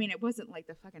 it wasn't like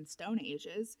the fucking Stone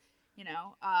Ages,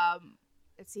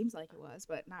 it seems like it was,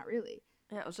 but not really.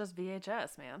 Yeah, it was just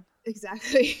VHS, man.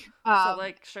 Exactly. So,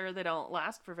 like, sure, they don't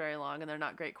last for very long and they're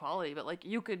not great quality, but, like,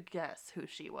 you could guess who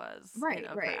she was right, in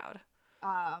a right. crowd.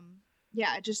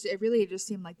 Yeah, it really just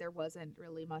seemed like there wasn't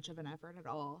really much of an effort at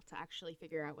all to actually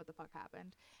figure out what the fuck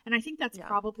happened. And I think that's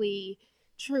probably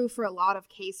true for a lot of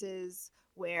cases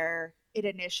where it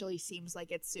initially seems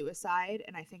like it's suicide,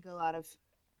 and I think a lot of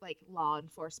like law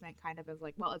enforcement kind of is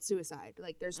like, well, it's suicide.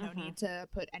 Like there's no need to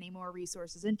put any more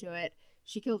resources into it.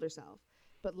 She killed herself.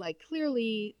 But like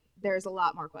clearly there's a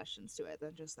lot more questions to it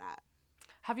than just that.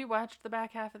 Have you watched the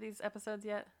back half of these episodes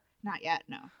yet? Not yet,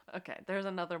 no. Okay, there's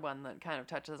another one that kind of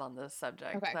touches on this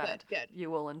subject that good. You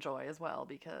will enjoy as well,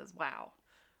 because wow.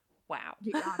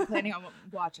 I'm planning on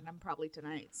watching them probably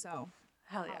tonight, so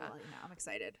hell yeah. I'll let you know. I'm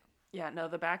excited. Yeah, no,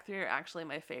 the back three are actually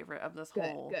my favorite of this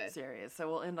whole series, so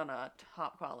we'll end on a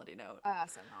top quality note.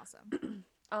 Awesome.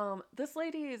 This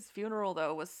lady's funeral,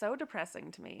 though, was so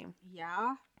depressing to me.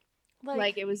 Yeah?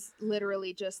 Like it was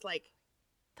literally just like...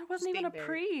 There wasn't even a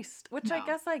priest, which I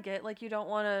guess I get. Like, you don't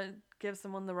want to give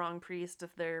someone the wrong priest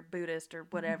if they're Buddhist or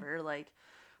whatever. Mm-hmm. Like,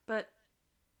 but,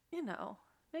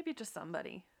 maybe just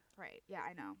somebody. Right. Yeah,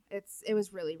 I know. It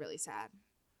was really, really sad.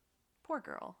 Poor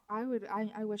girl. I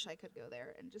wish I could go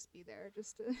there and just be there.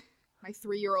 Just to, my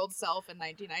 3-year-old self in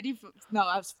 1990. No,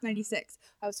 I was 96.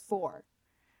 I was 4.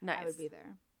 Nice. I would be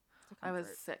there. I was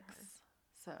 6.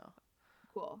 So.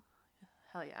 Cool.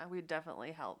 Hell yeah. We'd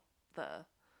definitely help the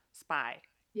spy.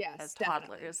 Yes, as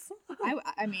toddlers.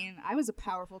 I was a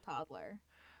powerful toddler.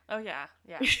 Oh yeah.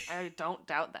 I don't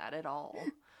doubt that at all.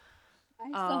 I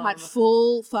still had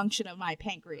full function of my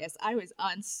pancreas. I was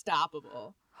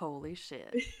unstoppable. Holy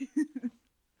shit.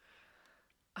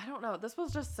 I don't know. This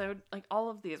was just so, like, all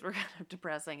of these were kind of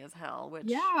depressing as hell,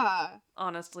 which,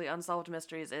 honestly, Unsolved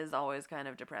Mysteries is always kind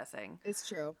of depressing. It's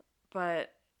true.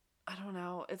 But, I don't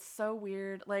know. It's so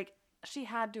weird. Like, she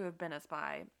had to have been a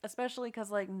spy, especially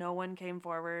because, like, no one came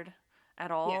forward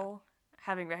at all,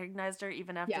 having recognized her,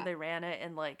 even after they ran it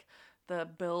in, like, the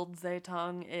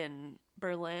Bild-Zeitung in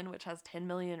Berlin, which has 10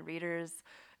 million readers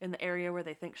in the area where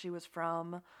they think she was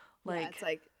from. Like, it's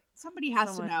like, somebody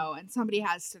has to know, and somebody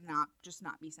has to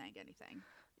not be saying anything.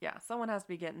 Yeah, someone has to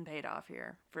be getting paid off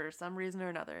here for some reason or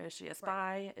another. Is she a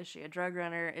spy? Right. Is she a drug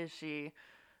runner? Is she,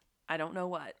 I don't know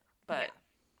what, but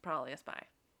probably a spy.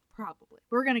 Probably.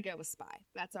 We're going to go with spy.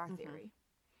 That's our theory.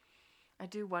 I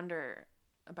do wonder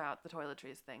about the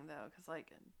toiletries thing, though, because, like,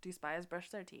 do spies brush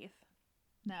their teeth?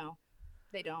 No,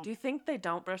 they don't. Do you think they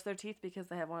don't brush their teeth because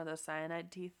they have one of those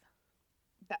cyanide teeth?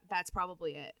 That's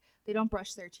probably it. They don't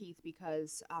brush their teeth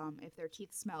because if their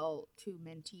teeth smell too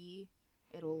minty,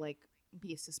 it'll, like,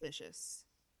 be suspicious.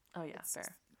 Oh, yeah,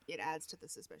 fair. It adds to the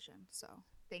suspicion, so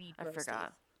they need gross teeth. I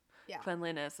forgot. Yeah.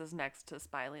 Cleanliness is next to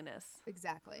spyliness.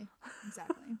 Exactly.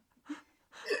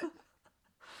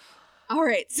 All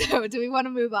right, so do we want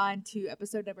to move on to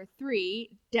episode number 3,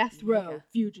 Death Row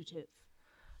Fugitive?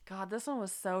 God, this one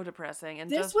was so depressing and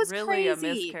this just was really crazy. A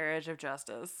miscarriage of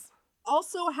justice.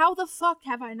 Also, how the fuck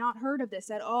have I not heard of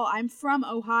this at all? I'm from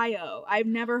Ohio. I've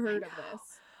never heard of this.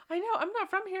 I know. I'm not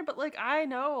from here, but, like, I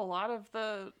know a lot of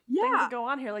the things that go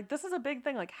on here. Like, this is a big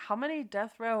thing. Like, how many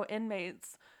death row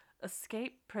inmates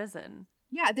escape prison?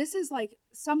 Yeah, this is, like,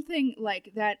 something,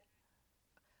 like, that,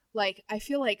 like, I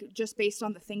feel like just based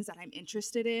on the things that I'm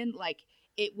interested in, like,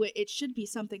 it should be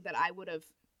something that I would have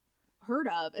heard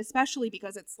of, especially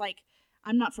because it's, like,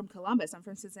 I'm not from Columbus. I'm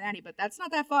from Cincinnati, but that's not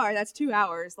that far. That's 2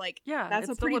 hours. Like, that's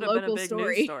a pretty local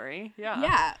story.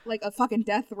 Yeah, like a fucking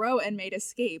death row inmate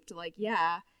escaped. Like,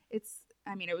 it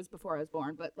was before I was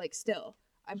born, but, like, still,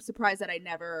 I'm surprised that I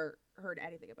never heard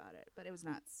anything about it. But it was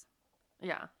nuts.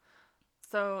 Yeah.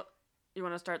 So, you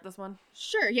want to start this one?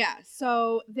 Sure, yeah.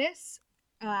 So this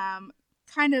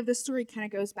the story kind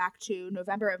of goes back to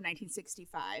November of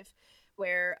 1965,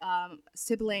 where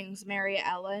siblings Mary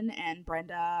Ellen and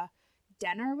Brenda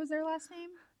Denner was their last name?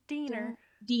 Diener.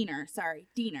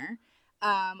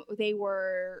 They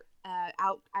were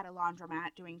out at a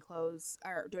laundromat doing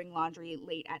laundry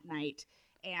late at night,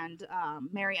 and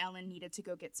Mary Ellen needed to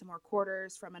go get some more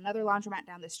quarters from another laundromat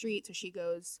down the street, so she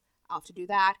goes off to do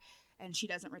that, and she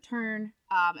doesn't return.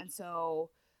 And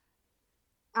so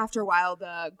after a while,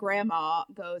 the grandma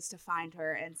goes to find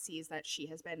her and sees that she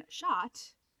has been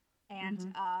shot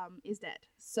and is dead.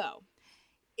 So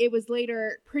it was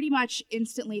later pretty much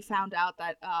instantly found out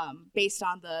that based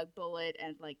on the bullet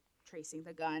and like tracing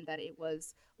the gun, that it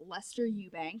was Lester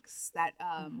Eubanks that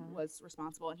was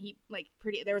responsible, and he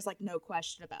there was like no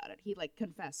question about it. He like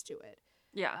confessed to it.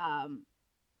 Yeah.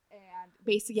 And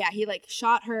basically, he like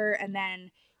shot her, and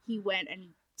then he went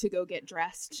to go get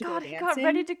dressed to go dancing. He got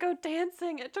ready to go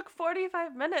dancing. It took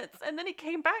 45 minutes, and then he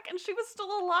came back, and she was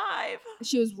still alive.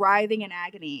 She was writhing in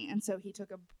agony, and so he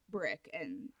took a brick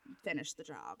and finished the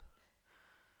job.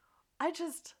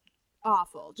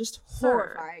 Awful, just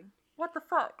horrifying. What the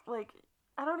fuck? Like,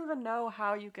 I don't even know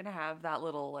how you can have that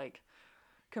little, like,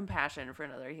 compassion for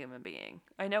another human being.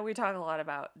 I know we talk a lot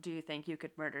about, do you think you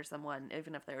could murder someone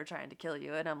even if they were trying to kill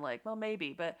you? And I'm like, well,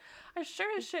 maybe, but I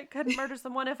sure as shit couldn't murder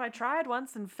someone if I tried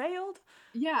once and failed.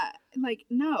 Yeah, like,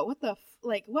 no, what the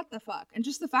fuck? And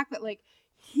just the fact that, like,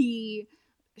 he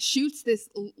shoots this,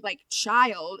 like,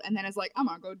 child and then is like, I'm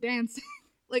gonna go dancing.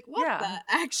 Like, what the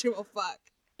actual fuck?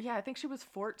 Yeah, I think she was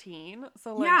 14,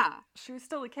 so, like, she was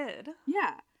still a kid.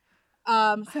 Yeah.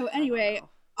 So anyway,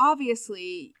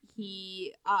 obviously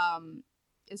he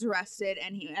is arrested,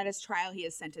 and at his trial he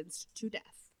is sentenced to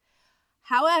death.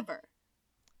 However,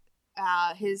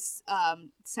 his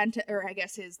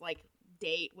his like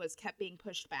date was kept being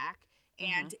pushed back,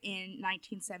 and in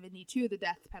 1972 the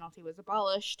death penalty was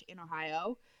abolished in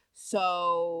Ohio.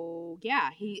 So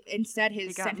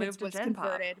his sentence was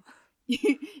converted.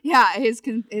 Yeah, his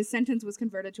sentence was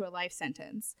converted to a life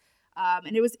sentence.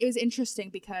 And it was interesting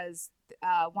because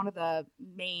one of the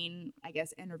main, I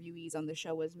guess, interviewees on the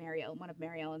show was one of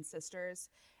Mary Ellen's sisters,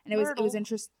 and it was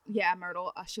interesting. Yeah,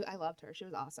 Myrtle. I loved her. She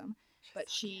was awesome. But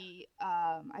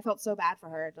I felt so bad for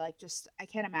her. Like, just I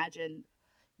can't imagine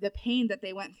the pain that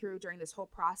they went through during this whole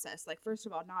process. Like, first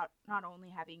of all, not only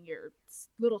having your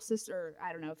little sister,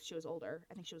 I don't know if she was older.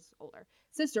 I think she was older.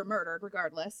 Sister murdered,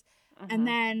 regardless, and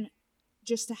then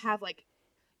just to have like.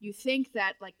 You think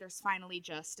that like there's finally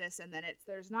justice, and then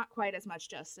there's not quite as much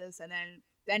justice, and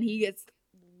then he gets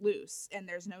loose and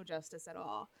there's no justice at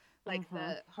all. Like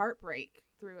the heartbreak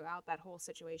throughout that whole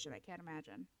situation, I can't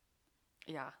imagine.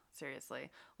 Yeah, seriously.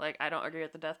 Like, I don't agree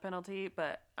with the death penalty,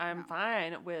 but I'm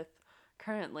fine with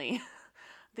currently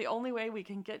the only way we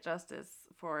can get justice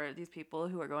for these people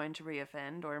who are going to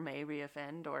reoffend or may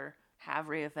reoffend or have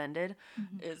reoffended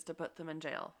is to put them in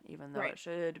jail, even though it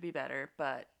should be better,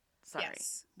 but sorry,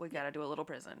 we gotta do a little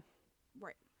prison.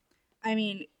 Right. I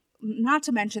mean, not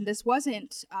to mention, this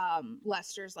wasn't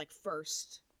Lester's like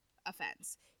first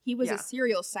offense. He was a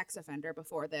serial sex offender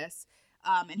before this,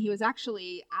 and he was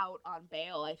actually out on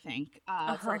bail, I think,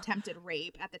 for attempted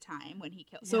rape at the time when he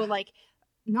killed. So like,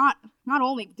 not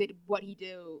only did what he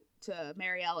do to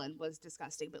Mary Ellen was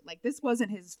disgusting, but like this wasn't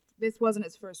his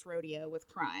first rodeo with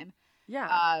crime.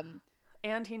 Yeah.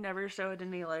 And he never showed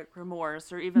any like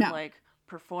remorse or even like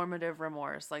performative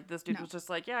remorse. Like, this dude was just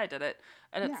like, yeah, I did it.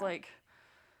 And it's like,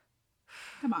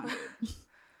 come on, dude.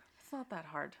 It's not that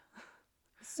hard.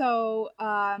 So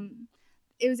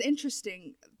it was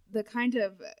interesting, the kind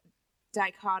of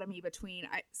dichotomy between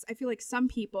I feel like some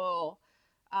people,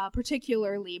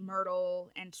 particularly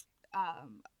Myrtle and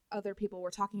other people,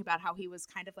 were talking about how he was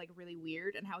kind of like really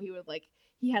weird, and how he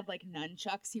had like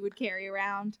nunchucks he would carry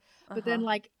around. But then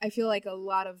like I feel like a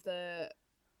lot of the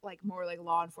like more like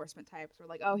law enforcement types were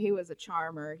like, oh, he was a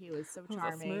charmer, he was so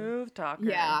charming, a smooth talker.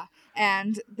 Yeah.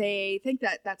 And they think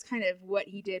that that's kind of what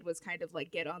he did, was kind of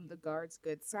like get on the guard's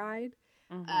good side.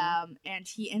 And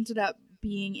he ended up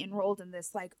being enrolled in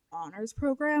this like honors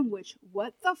program, which,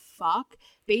 what the fuck?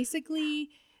 Basically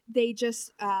they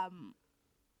just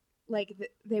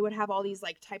they would have all these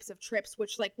like types of trips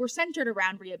which like were centered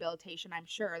around rehabilitation. I'm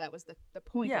sure that was the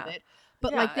point of it.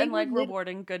 But like they and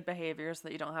rewarding good behavior so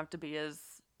that you don't have to be as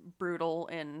brutal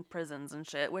in prisons and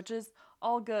shit, which is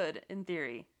all good in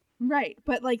theory. Right.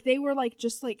 But like they were like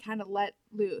just like kind of let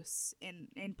loose in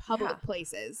public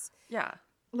places. Yeah.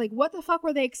 Like, what the fuck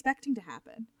were they expecting to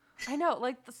happen? I know,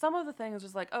 like, some of the things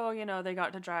was like, oh, they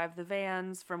got to drive the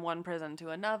vans from one prison to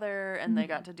another, and they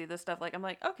got Mhm. to do this stuff. Like, I'm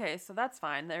like, okay, so that's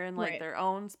fine. They're in, like, Right. their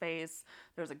own space.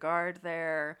 There's a guard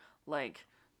there. Like,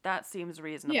 that seems Yeah.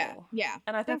 reasonable. Yeah.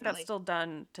 And I think that's Definitely. still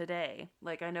done today.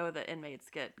 Like, I know that inmates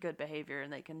get good behavior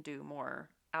and they can do more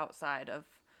outside of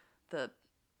the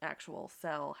actual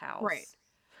cell Right. house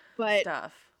But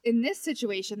stuff. in this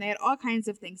situation, they had all kinds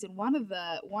of things, and one of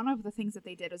the things that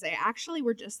they did was they actually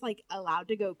were just like allowed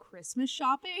to go Christmas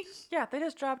shopping, Yeah, they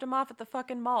just dropped him off at the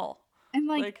fucking mall. and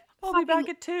like Like, I'll be fucking. back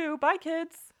at 2. Bye,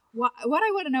 kids. What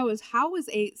I want to know is how was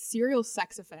a serial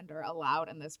sex offender allowed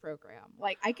in this program?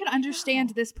 Like, I could understand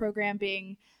know. this program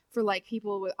being for like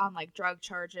people on like drug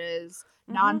charges,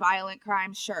 Mm-hmm. non-violent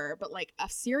crimes, sure, but like a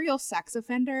serial sex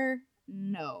offender,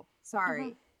 no, sorry.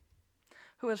 Mm-hmm.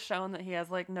 Who has shown that he has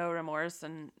like no remorse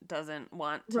and doesn't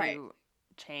want to Right.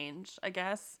 change, I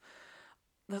guess.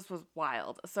 This was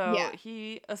wild. So Yeah,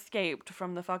 he escaped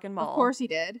from the fucking of mall. course he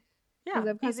did. Yeah,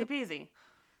 Because easy peasy.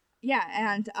 yeah,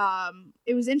 and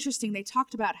it was interesting. They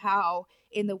talked about how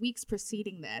in the weeks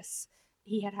preceding this,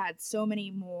 he had had so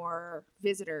many more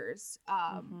visitors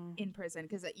Mm-hmm. in prison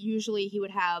because usually he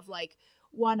would have like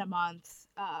one a month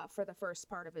for the first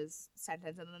part of his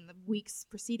sentence, and then the weeks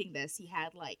preceding this, he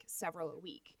had like several a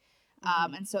week.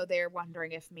 Mm-hmm. And so they're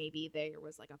wondering if maybe there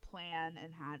was like a plan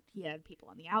and he had people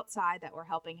on the outside that were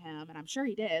helping him, and I'm sure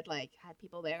he did. Like had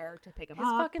people there to pick him His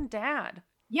up. fucking dad.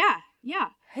 Yeah, yeah.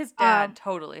 His dad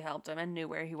totally helped him and knew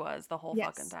where he was the whole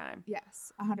fucking Yes. time.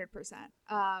 Yes,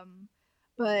 100%.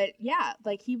 But yeah,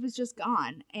 like he was just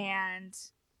gone, and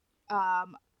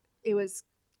um, it was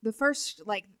the first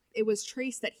like it was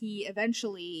traced that he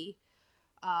eventually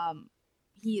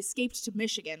he escaped to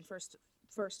Michigan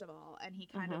first of all, and he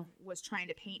kind of was trying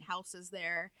to paint houses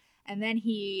there, and then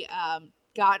he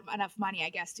got enough money, I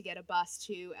guess, to get a bus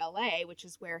to L.A., which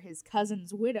is where his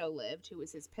cousin's widow lived, who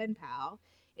was his pen pal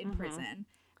in prison,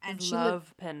 and His she lived.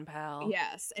 love pen pal.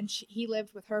 Yes, and he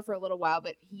lived with her for a little while,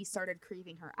 but he started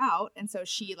creeping her out, and so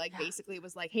she like basically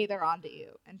was like, "Hey, they're on to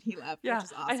you," and he left, Yeah, which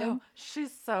is I know. awesome.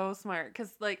 She's so smart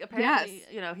because, like, apparently,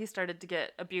 Yes. he started to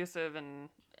get abusive and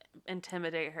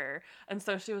intimidate her, and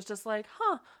so she was just like,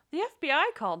 "Huh, the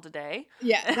FBI called today."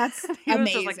 Yeah, that's And he was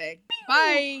just amazing. like,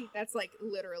 Bye. That's like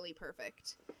literally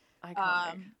perfect.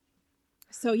 iconic.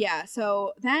 So yeah,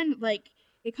 so then like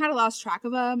it kind of lost track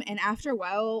of him, and after a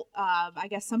while, I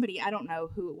guess somebody, I don't know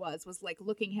who it was like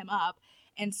looking him up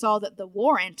and saw that the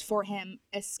warrant for him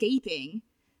escaping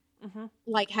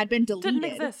like had been deleted.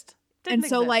 Didn't exist. And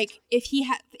so like if he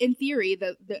had, in theory,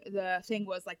 the thing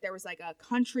was like there was like a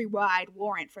countrywide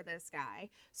warrant for this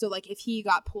guy, so like if he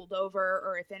got pulled over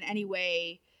or if in any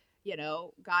way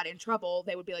got in trouble,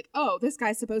 they would be like, oh, this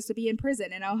guy's supposed to be in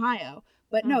prison in Ohio.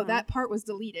 But no, that part was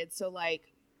deleted, so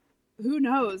like who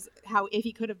knows how, if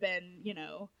he could have been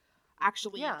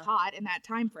actually caught in that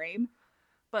time frame.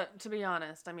 But to be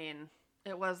honest, I mean,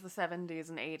 it was the 70s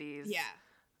and 80s. Yeah.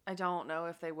 I don't know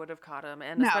if they would have caught him,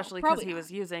 and No, especially because probably he not.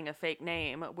 was using a fake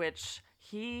name, which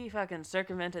he fucking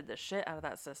circumvented the shit out of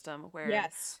that system, where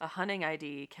Yes. a hunting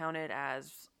ID counted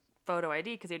as photo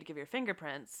ID because he had to give your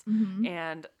fingerprints, Mhm.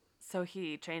 and so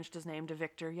he changed his name to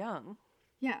Victor Young.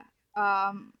 Yeah.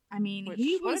 I mean, Which,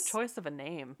 he what was. a choice of a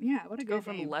name. Yeah, what a To go good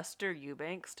from name. Lester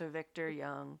Eubanks to Victor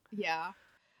Young. Yeah.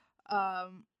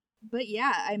 But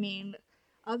yeah, I mean,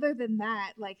 other than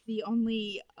that, like the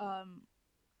only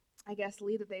I guess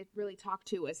lead that they really talked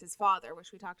to was his father,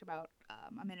 which we talked about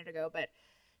a minute ago, but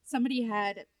somebody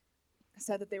had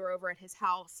said that they were over at his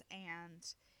house and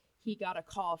he got a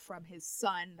call from his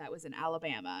son that was in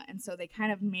Alabama, and so they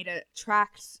kind of made a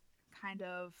tracked kind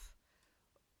of,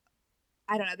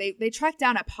 I don't know, they tracked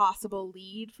down a possible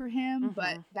lead for him,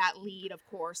 but that lead of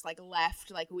course like left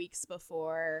like weeks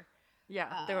before.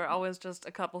 Yeah, they were always just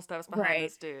a couple steps behind right.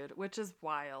 this dude, which is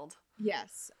wild.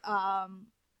 Yes.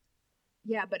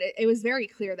 Yeah, but it was very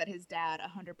clear that his dad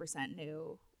 100%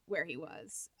 knew where he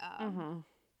was and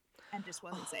just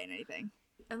wasn't saying anything.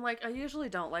 And, like, I usually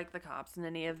don't like the cops in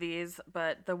any of these,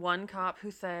 but the one cop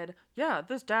who said, yeah,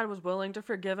 this dad was willing to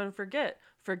forgive and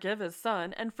forgive his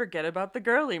son, and forget about the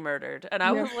girl he murdered. And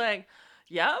I was like,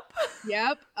 yep.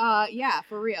 Yep. Yeah,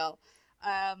 for real.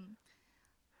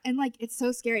 And, like, it's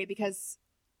so scary because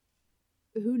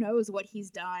who knows what he's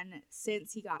done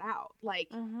since he got out. Like,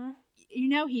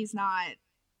 he's not...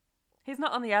 He's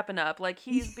not on the up and up. Like,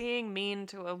 he's being mean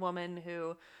to a woman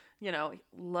who...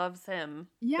 loves him,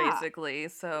 basically.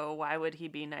 So why would he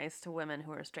be nice to women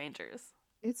who are strangers?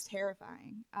 It's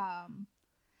terrifying.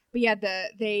 But yeah,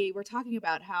 they were talking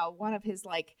about how one of his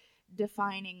like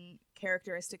defining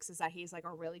characteristics is that he's like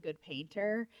a really good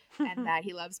painter and that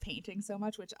he loves painting so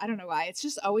much, which I don't know why. It's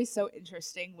just always so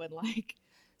interesting when like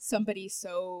somebody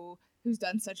who's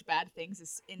done such bad things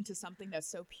is into something that's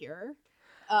so pure.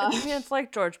 I mean, it's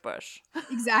like George Bush.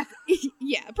 Exactly.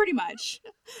 Yeah, pretty much.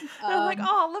 They're like,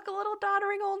 oh, look, a little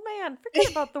doddering old man.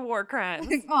 Forget about the war crimes.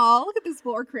 Oh, look at this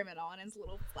war criminal and his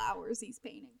little flowers he's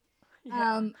painting.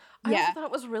 Yeah. I also thought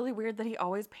it was really weird that he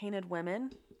always painted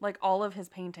women. Like, all of his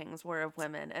paintings were of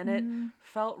women. And it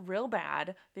felt real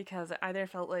bad because it either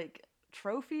felt like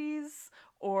trophies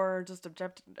or just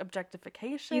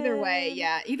objectification. Either way,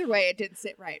 it didn't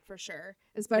sit right for sure.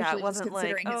 Especially just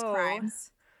considering his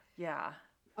crimes. Yeah.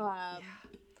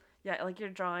 Yeah, like you're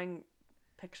drawing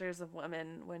pictures of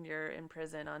women when you're in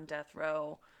prison on death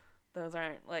row. Those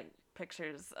aren't like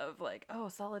pictures of like, oh,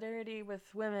 solidarity with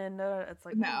women. No, it's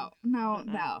like no.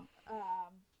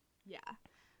 Yeah,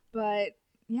 but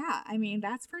yeah, I mean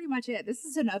that's pretty much it. This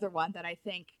is another one that I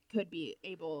think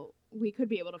we could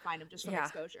be able to find him just from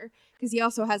exposure, because he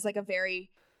also has like a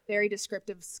very, very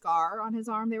descriptive scar on his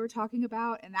arm they were talking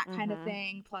about, and that kind of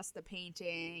thing, plus the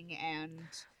painting and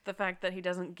the fact that he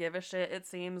doesn't give a shit, it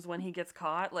seems, when he gets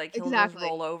caught. Like, he'll just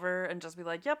roll over and just be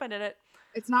like, yep, I did it.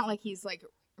 It's not like he's like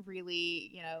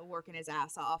really, working his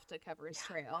ass off to cover his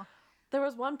trail. There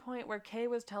was one point where Kay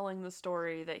was telling the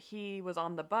story that he was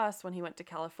on the bus when he went to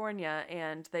California,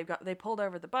 and they pulled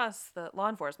over the bus, the law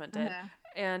enforcement did,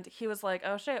 and he was like,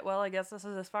 oh shit, well, I guess this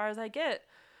is as far as I get.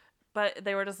 But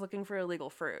they were just looking for illegal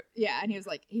fruit. Yeah, and he was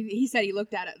like, he said he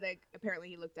looked at it, apparently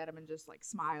he looked at him and just like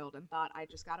smiled and thought, I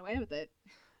just got away with it.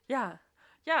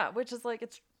 Yeah, which is like,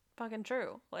 it's fucking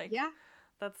true. Like, yeah,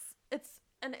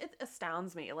 and it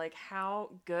astounds me, like,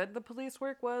 how good the police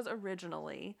work was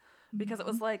originally, because it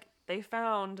was like, they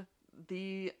found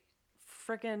the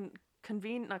freaking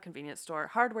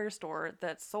hardware store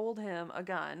that sold him a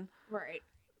gun. Right.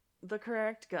 The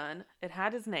correct gun. It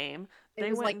had his name.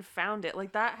 They went and found it.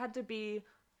 Like, that had to be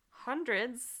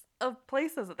hundreds of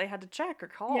places that they had to check or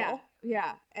call.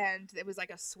 Yeah. And it was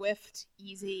like a swift,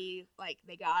 easy, like,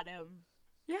 they got him.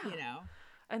 Yeah.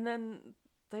 And then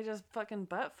they just fucking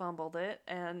butt fumbled it,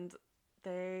 and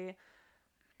they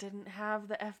didn't have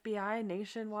the FBI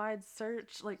nationwide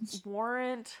search, like,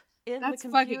 warrant in the computers.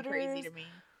 That's fucking crazy to me.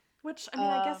 Which, I mean,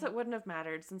 I guess it wouldn't have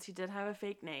mattered since he did have a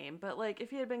fake name. But, like, if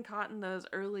he had been caught in those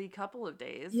early couple of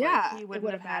days, like, he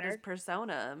wouldn't have had his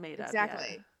persona made up yet.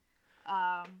 Exactly.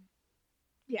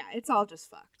 Yeah, it's all just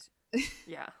fucked.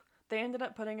 Yeah. They ended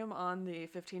up putting him on the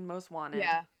 15 Most Wanted.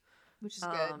 Yeah, which is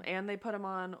good. And they put him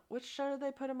on, which show did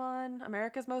they put him on?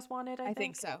 America's Most Wanted, I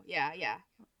think so. Yeah.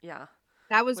 Yeah.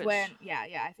 That was I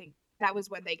think that was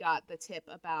when they got the tip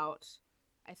about,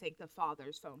 I think, the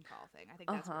father's phone call thing. I think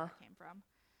that's where that came from.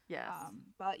 Yes.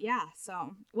 But yeah,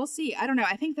 so we'll see. I don't know.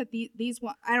 I think that these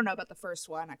one, I don't know about the first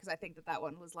one, because I think that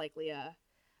one was likely a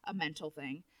mental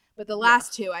thing. But the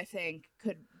last two, I think,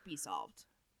 could be solved.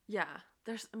 Yeah.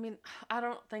 I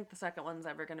don't think the second one's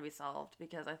ever going to be solved,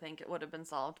 because I think it would have been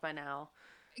solved by now.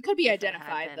 It could be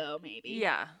identified, though, maybe.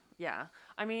 Yeah.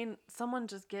 I mean, someone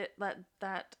just get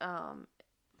that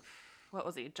what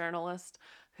was he, journalist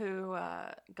who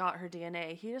got her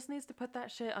DNA. He just needs to put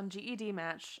that shit on GED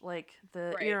Match, like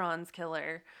the Eron's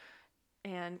killer,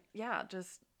 and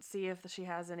just see if she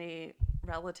has any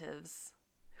relatives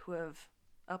who have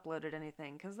uploaded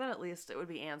anything, because then at least it would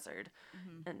be answered,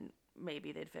 and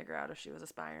maybe they'd figure out if she was a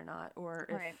spy or not, or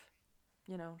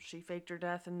if she faked her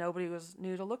death and nobody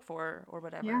knew to look for her or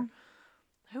whatever. Yeah.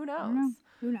 Who knows?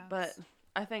 Who knows? But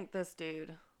I think this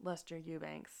dude, Lester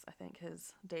Eubanks, I think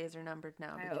his days are numbered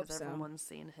now, because everyone's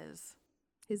seen his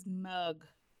mug.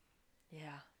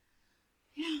 Yeah.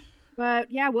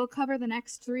 But yeah, we'll cover the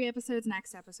next 3 episodes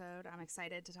next episode. I'm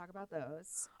excited to talk about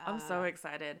those. I'm so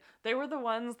excited. They were the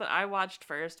ones that I watched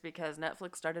first because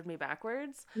Netflix started me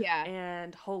backwards. Yeah.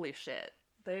 And holy shit,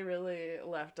 they really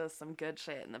left us some good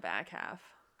shit in the back half.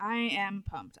 I am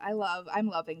pumped. I'm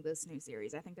loving this new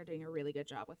series. I think they're doing a really good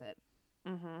job with it.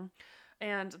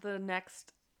 And the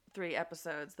next 3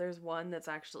 episodes, there's one that's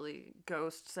actually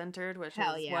ghost centered, which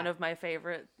is one of my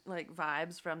favorite like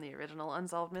vibes from the original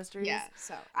Unsolved Mysteries. Yeah,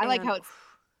 so I like how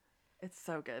it's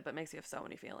so good, but makes you have so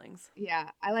many feelings.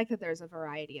 Yeah, I like that there's a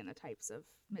variety in the types of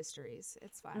mysteries.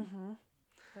 It's fun.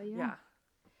 But yeah.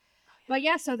 But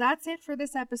yeah, so that's it for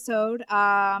this episode.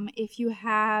 If you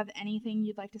have anything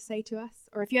you'd like to say to us,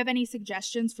 or if you have any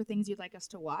suggestions for things you'd like us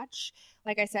to watch,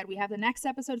 like I said, we have the next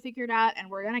episode figured out, and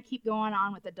we're going to keep going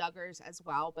on with the Duggars as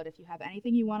well. But if you have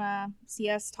anything you want to see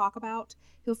us talk about,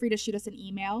 feel free to shoot us an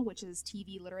email, which is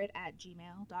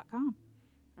tvliterate@gmail.com.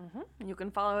 You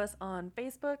can follow us on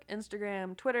Facebook,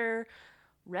 Instagram, Twitter,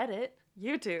 Reddit,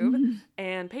 YouTube,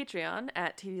 and Patreon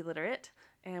at TV Literate.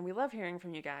 And we love hearing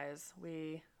from you guys.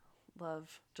 We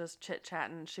love just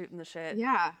chit-chatting, shooting the shit.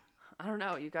 Yeah. I don't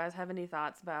know. You guys have any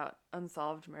thoughts about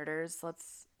unsolved murders?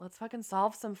 Let's fucking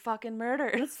solve some fucking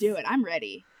murders. Let's do it. I'm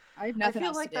ready. I have nothing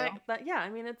else to do. That yeah, I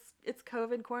mean it's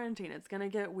COVID quarantine. It's gonna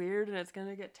get weird and it's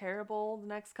gonna get terrible the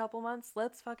next couple months.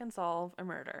 Let's fucking solve a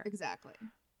murder. Exactly.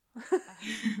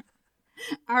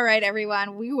 All right,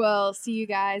 everyone. We will see you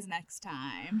guys next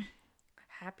time.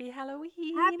 Happy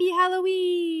Halloween. Happy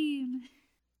Halloween.